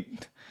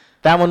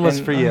 That one was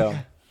for you.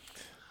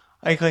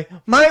 I like,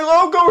 my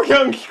logo's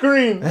on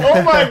screen.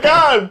 Oh my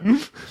God.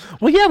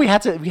 Well, yeah, we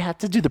had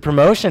to do the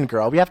promotion,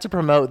 girl. We have to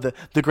promote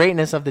the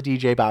greatness of the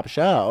DJ Bob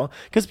show,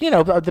 because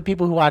the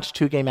people who watch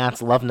 2 Gay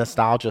Mats love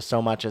nostalgia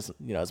so much as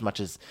much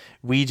as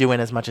we do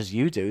and as much as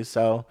you do.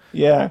 So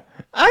yeah,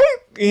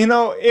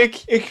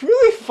 it's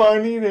really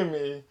funny to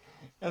me,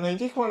 and I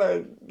just want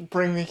to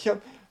bring this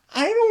up.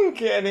 I don't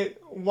get it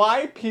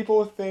why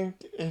people think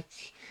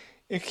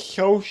it's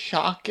so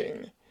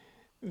shocking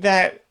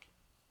that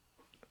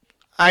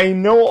I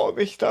know all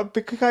this stuff,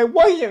 because I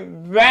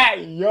wasn't that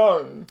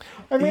young.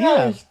 I mean,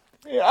 yeah.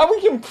 I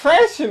was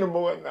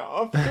impressionable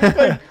enough.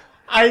 Like,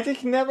 I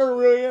just never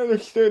really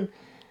understood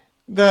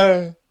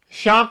the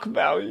shock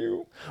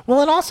value.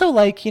 Well, and also,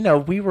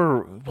 we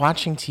were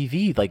watching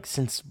TV,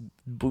 since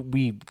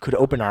we could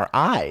open our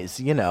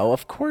eyes,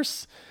 of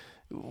course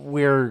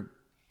it's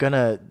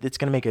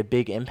gonna make a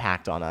big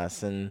impact on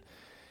us. And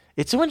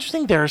it's so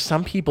interesting. There are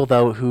some people,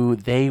 though, who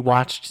they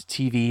watched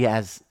TV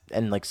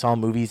and saw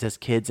movies as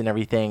kids and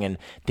everything, and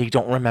they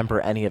don't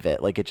remember any of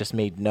it. Like, it just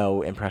made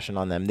no impression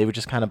on them. They would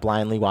just kind of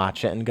blindly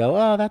watch it and go,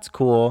 oh, that's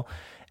cool.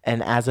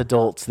 And as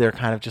adults, they're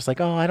kind of just like,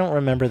 oh, I don't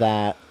remember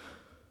that.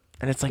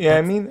 And it's like, yeah,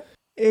 I mean,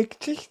 it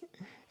just,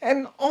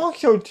 and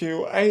also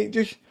too,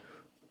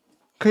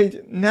 because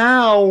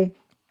now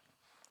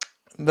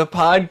the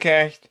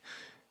podcast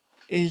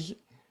it's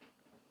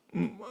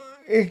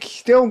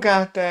still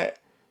got that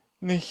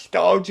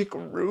nostalgic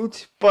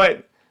roots,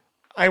 but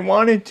I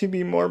want it to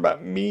be more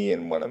about me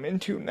and what I'm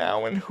into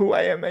now and who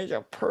I am as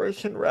a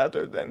person,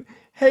 rather than,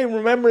 hey,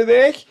 remember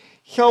this?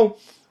 So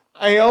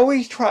I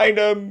always try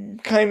to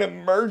kind of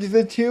merge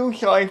the two,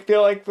 so I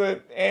feel like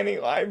the Annie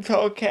Live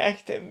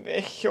telecast and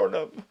this sort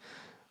of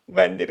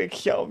lended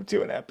itself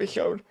to an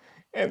episode,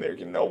 and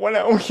there's no one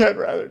else I'd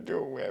rather do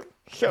it with.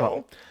 So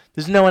Well,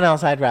 there's no one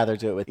else I'd rather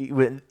do it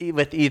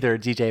with either,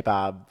 DJ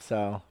Bob.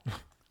 So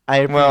I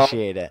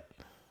appreciate it.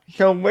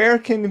 So where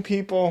can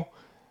people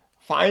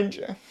find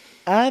you?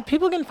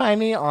 People can find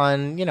me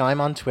on,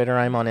 I'm on Twitter,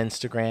 I'm on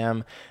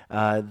Instagram.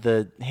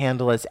 The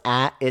handle is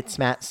 @It's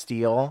Matt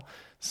Steele.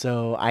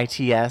 So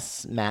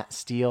ITS Matt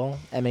Steele,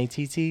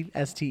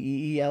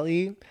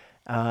 MATTSTEELE.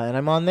 And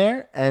I'm on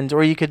there.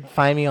 Or you could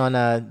find me on,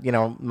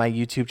 my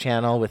YouTube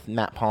channel with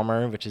Matt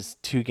Palmer, which is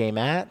 2 Gay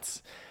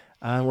Mats.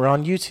 We're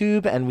on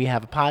YouTube, and we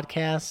have a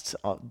podcast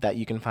that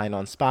you can find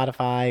on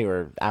Spotify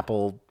or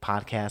Apple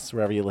Podcasts,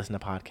 wherever you listen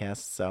to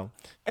podcasts. So,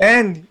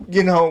 and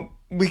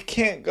we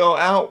can't go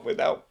out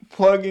without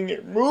plugging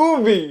your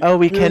movie. Oh,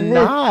 we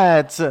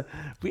cannot.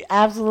 We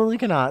absolutely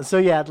cannot. So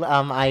yeah,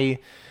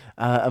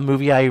 a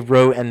movie I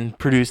wrote and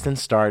produced and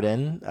starred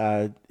in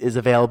is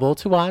available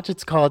to watch.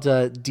 It's called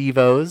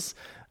Divos,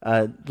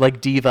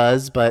 like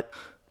divas, but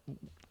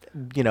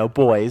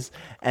boys.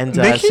 And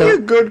making a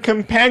good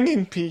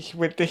companion piece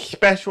with this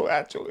special,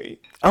 actually.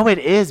 Oh, it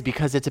is,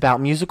 because it's about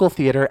musical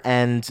theater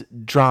and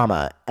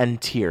drama and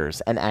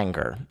tears and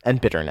anger and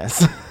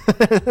bitterness.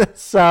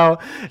 So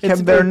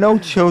there are no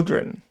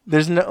children.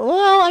 There's no.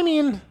 Well, I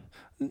mean,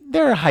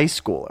 they're high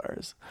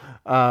schoolers,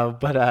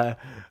 but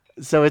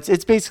so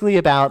it's basically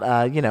about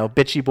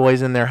bitchy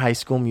boys in their high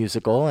school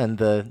musical and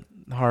the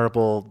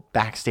horrible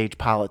backstage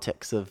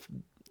politics of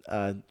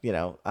a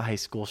high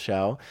school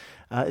show.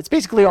 It's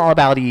basically all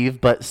about Eve,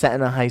 but set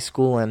in a high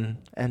school and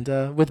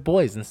with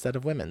boys instead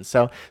of women.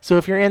 So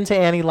if you're into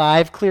Annie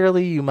Live,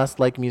 clearly you must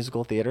like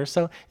musical theater.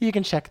 So you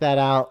can check that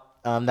out.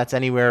 That's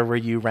anywhere where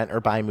you rent or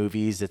buy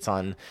movies. It's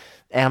on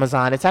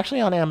Amazon. It's actually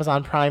on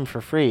Amazon Prime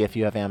for free if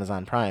you have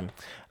Amazon Prime.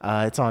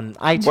 It's on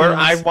iTunes. Where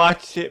I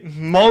watched it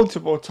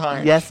multiple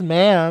times. Yes,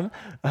 ma'am.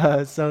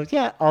 So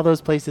yeah, all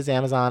those places: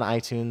 Amazon,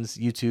 iTunes,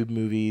 YouTube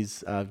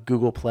Movies,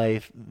 Google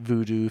Play,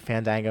 Vudu,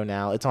 Fandango.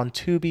 Now it's on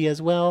Tubi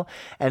as well,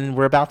 and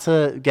we're about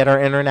to get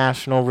our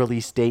international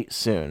release date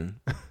soon.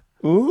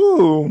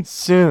 Ooh,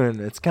 soon!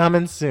 It's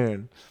coming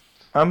soon.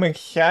 I'm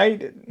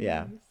excited.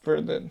 Yeah.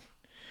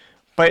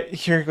 But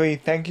Shirley,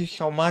 thank you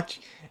so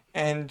much,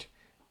 and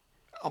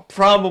I'll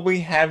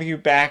probably have you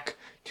back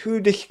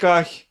to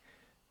discuss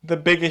The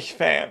Biggest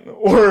Fan,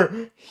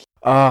 or...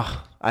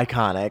 Oh,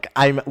 iconic.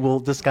 We'll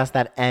discuss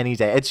that any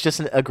day. It's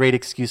just a great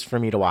excuse for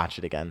me to watch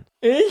it again.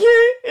 Is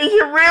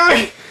it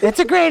really? It's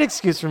a great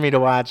excuse for me to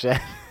watch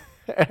it.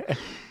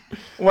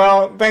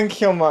 Well, thanks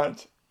so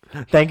much.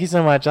 Thank you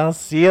so much. I'll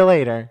see you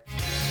later.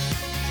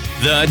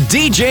 The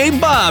DJ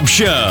Bob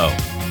Show.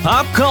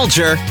 Pop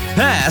culture,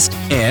 past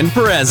and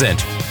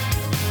present.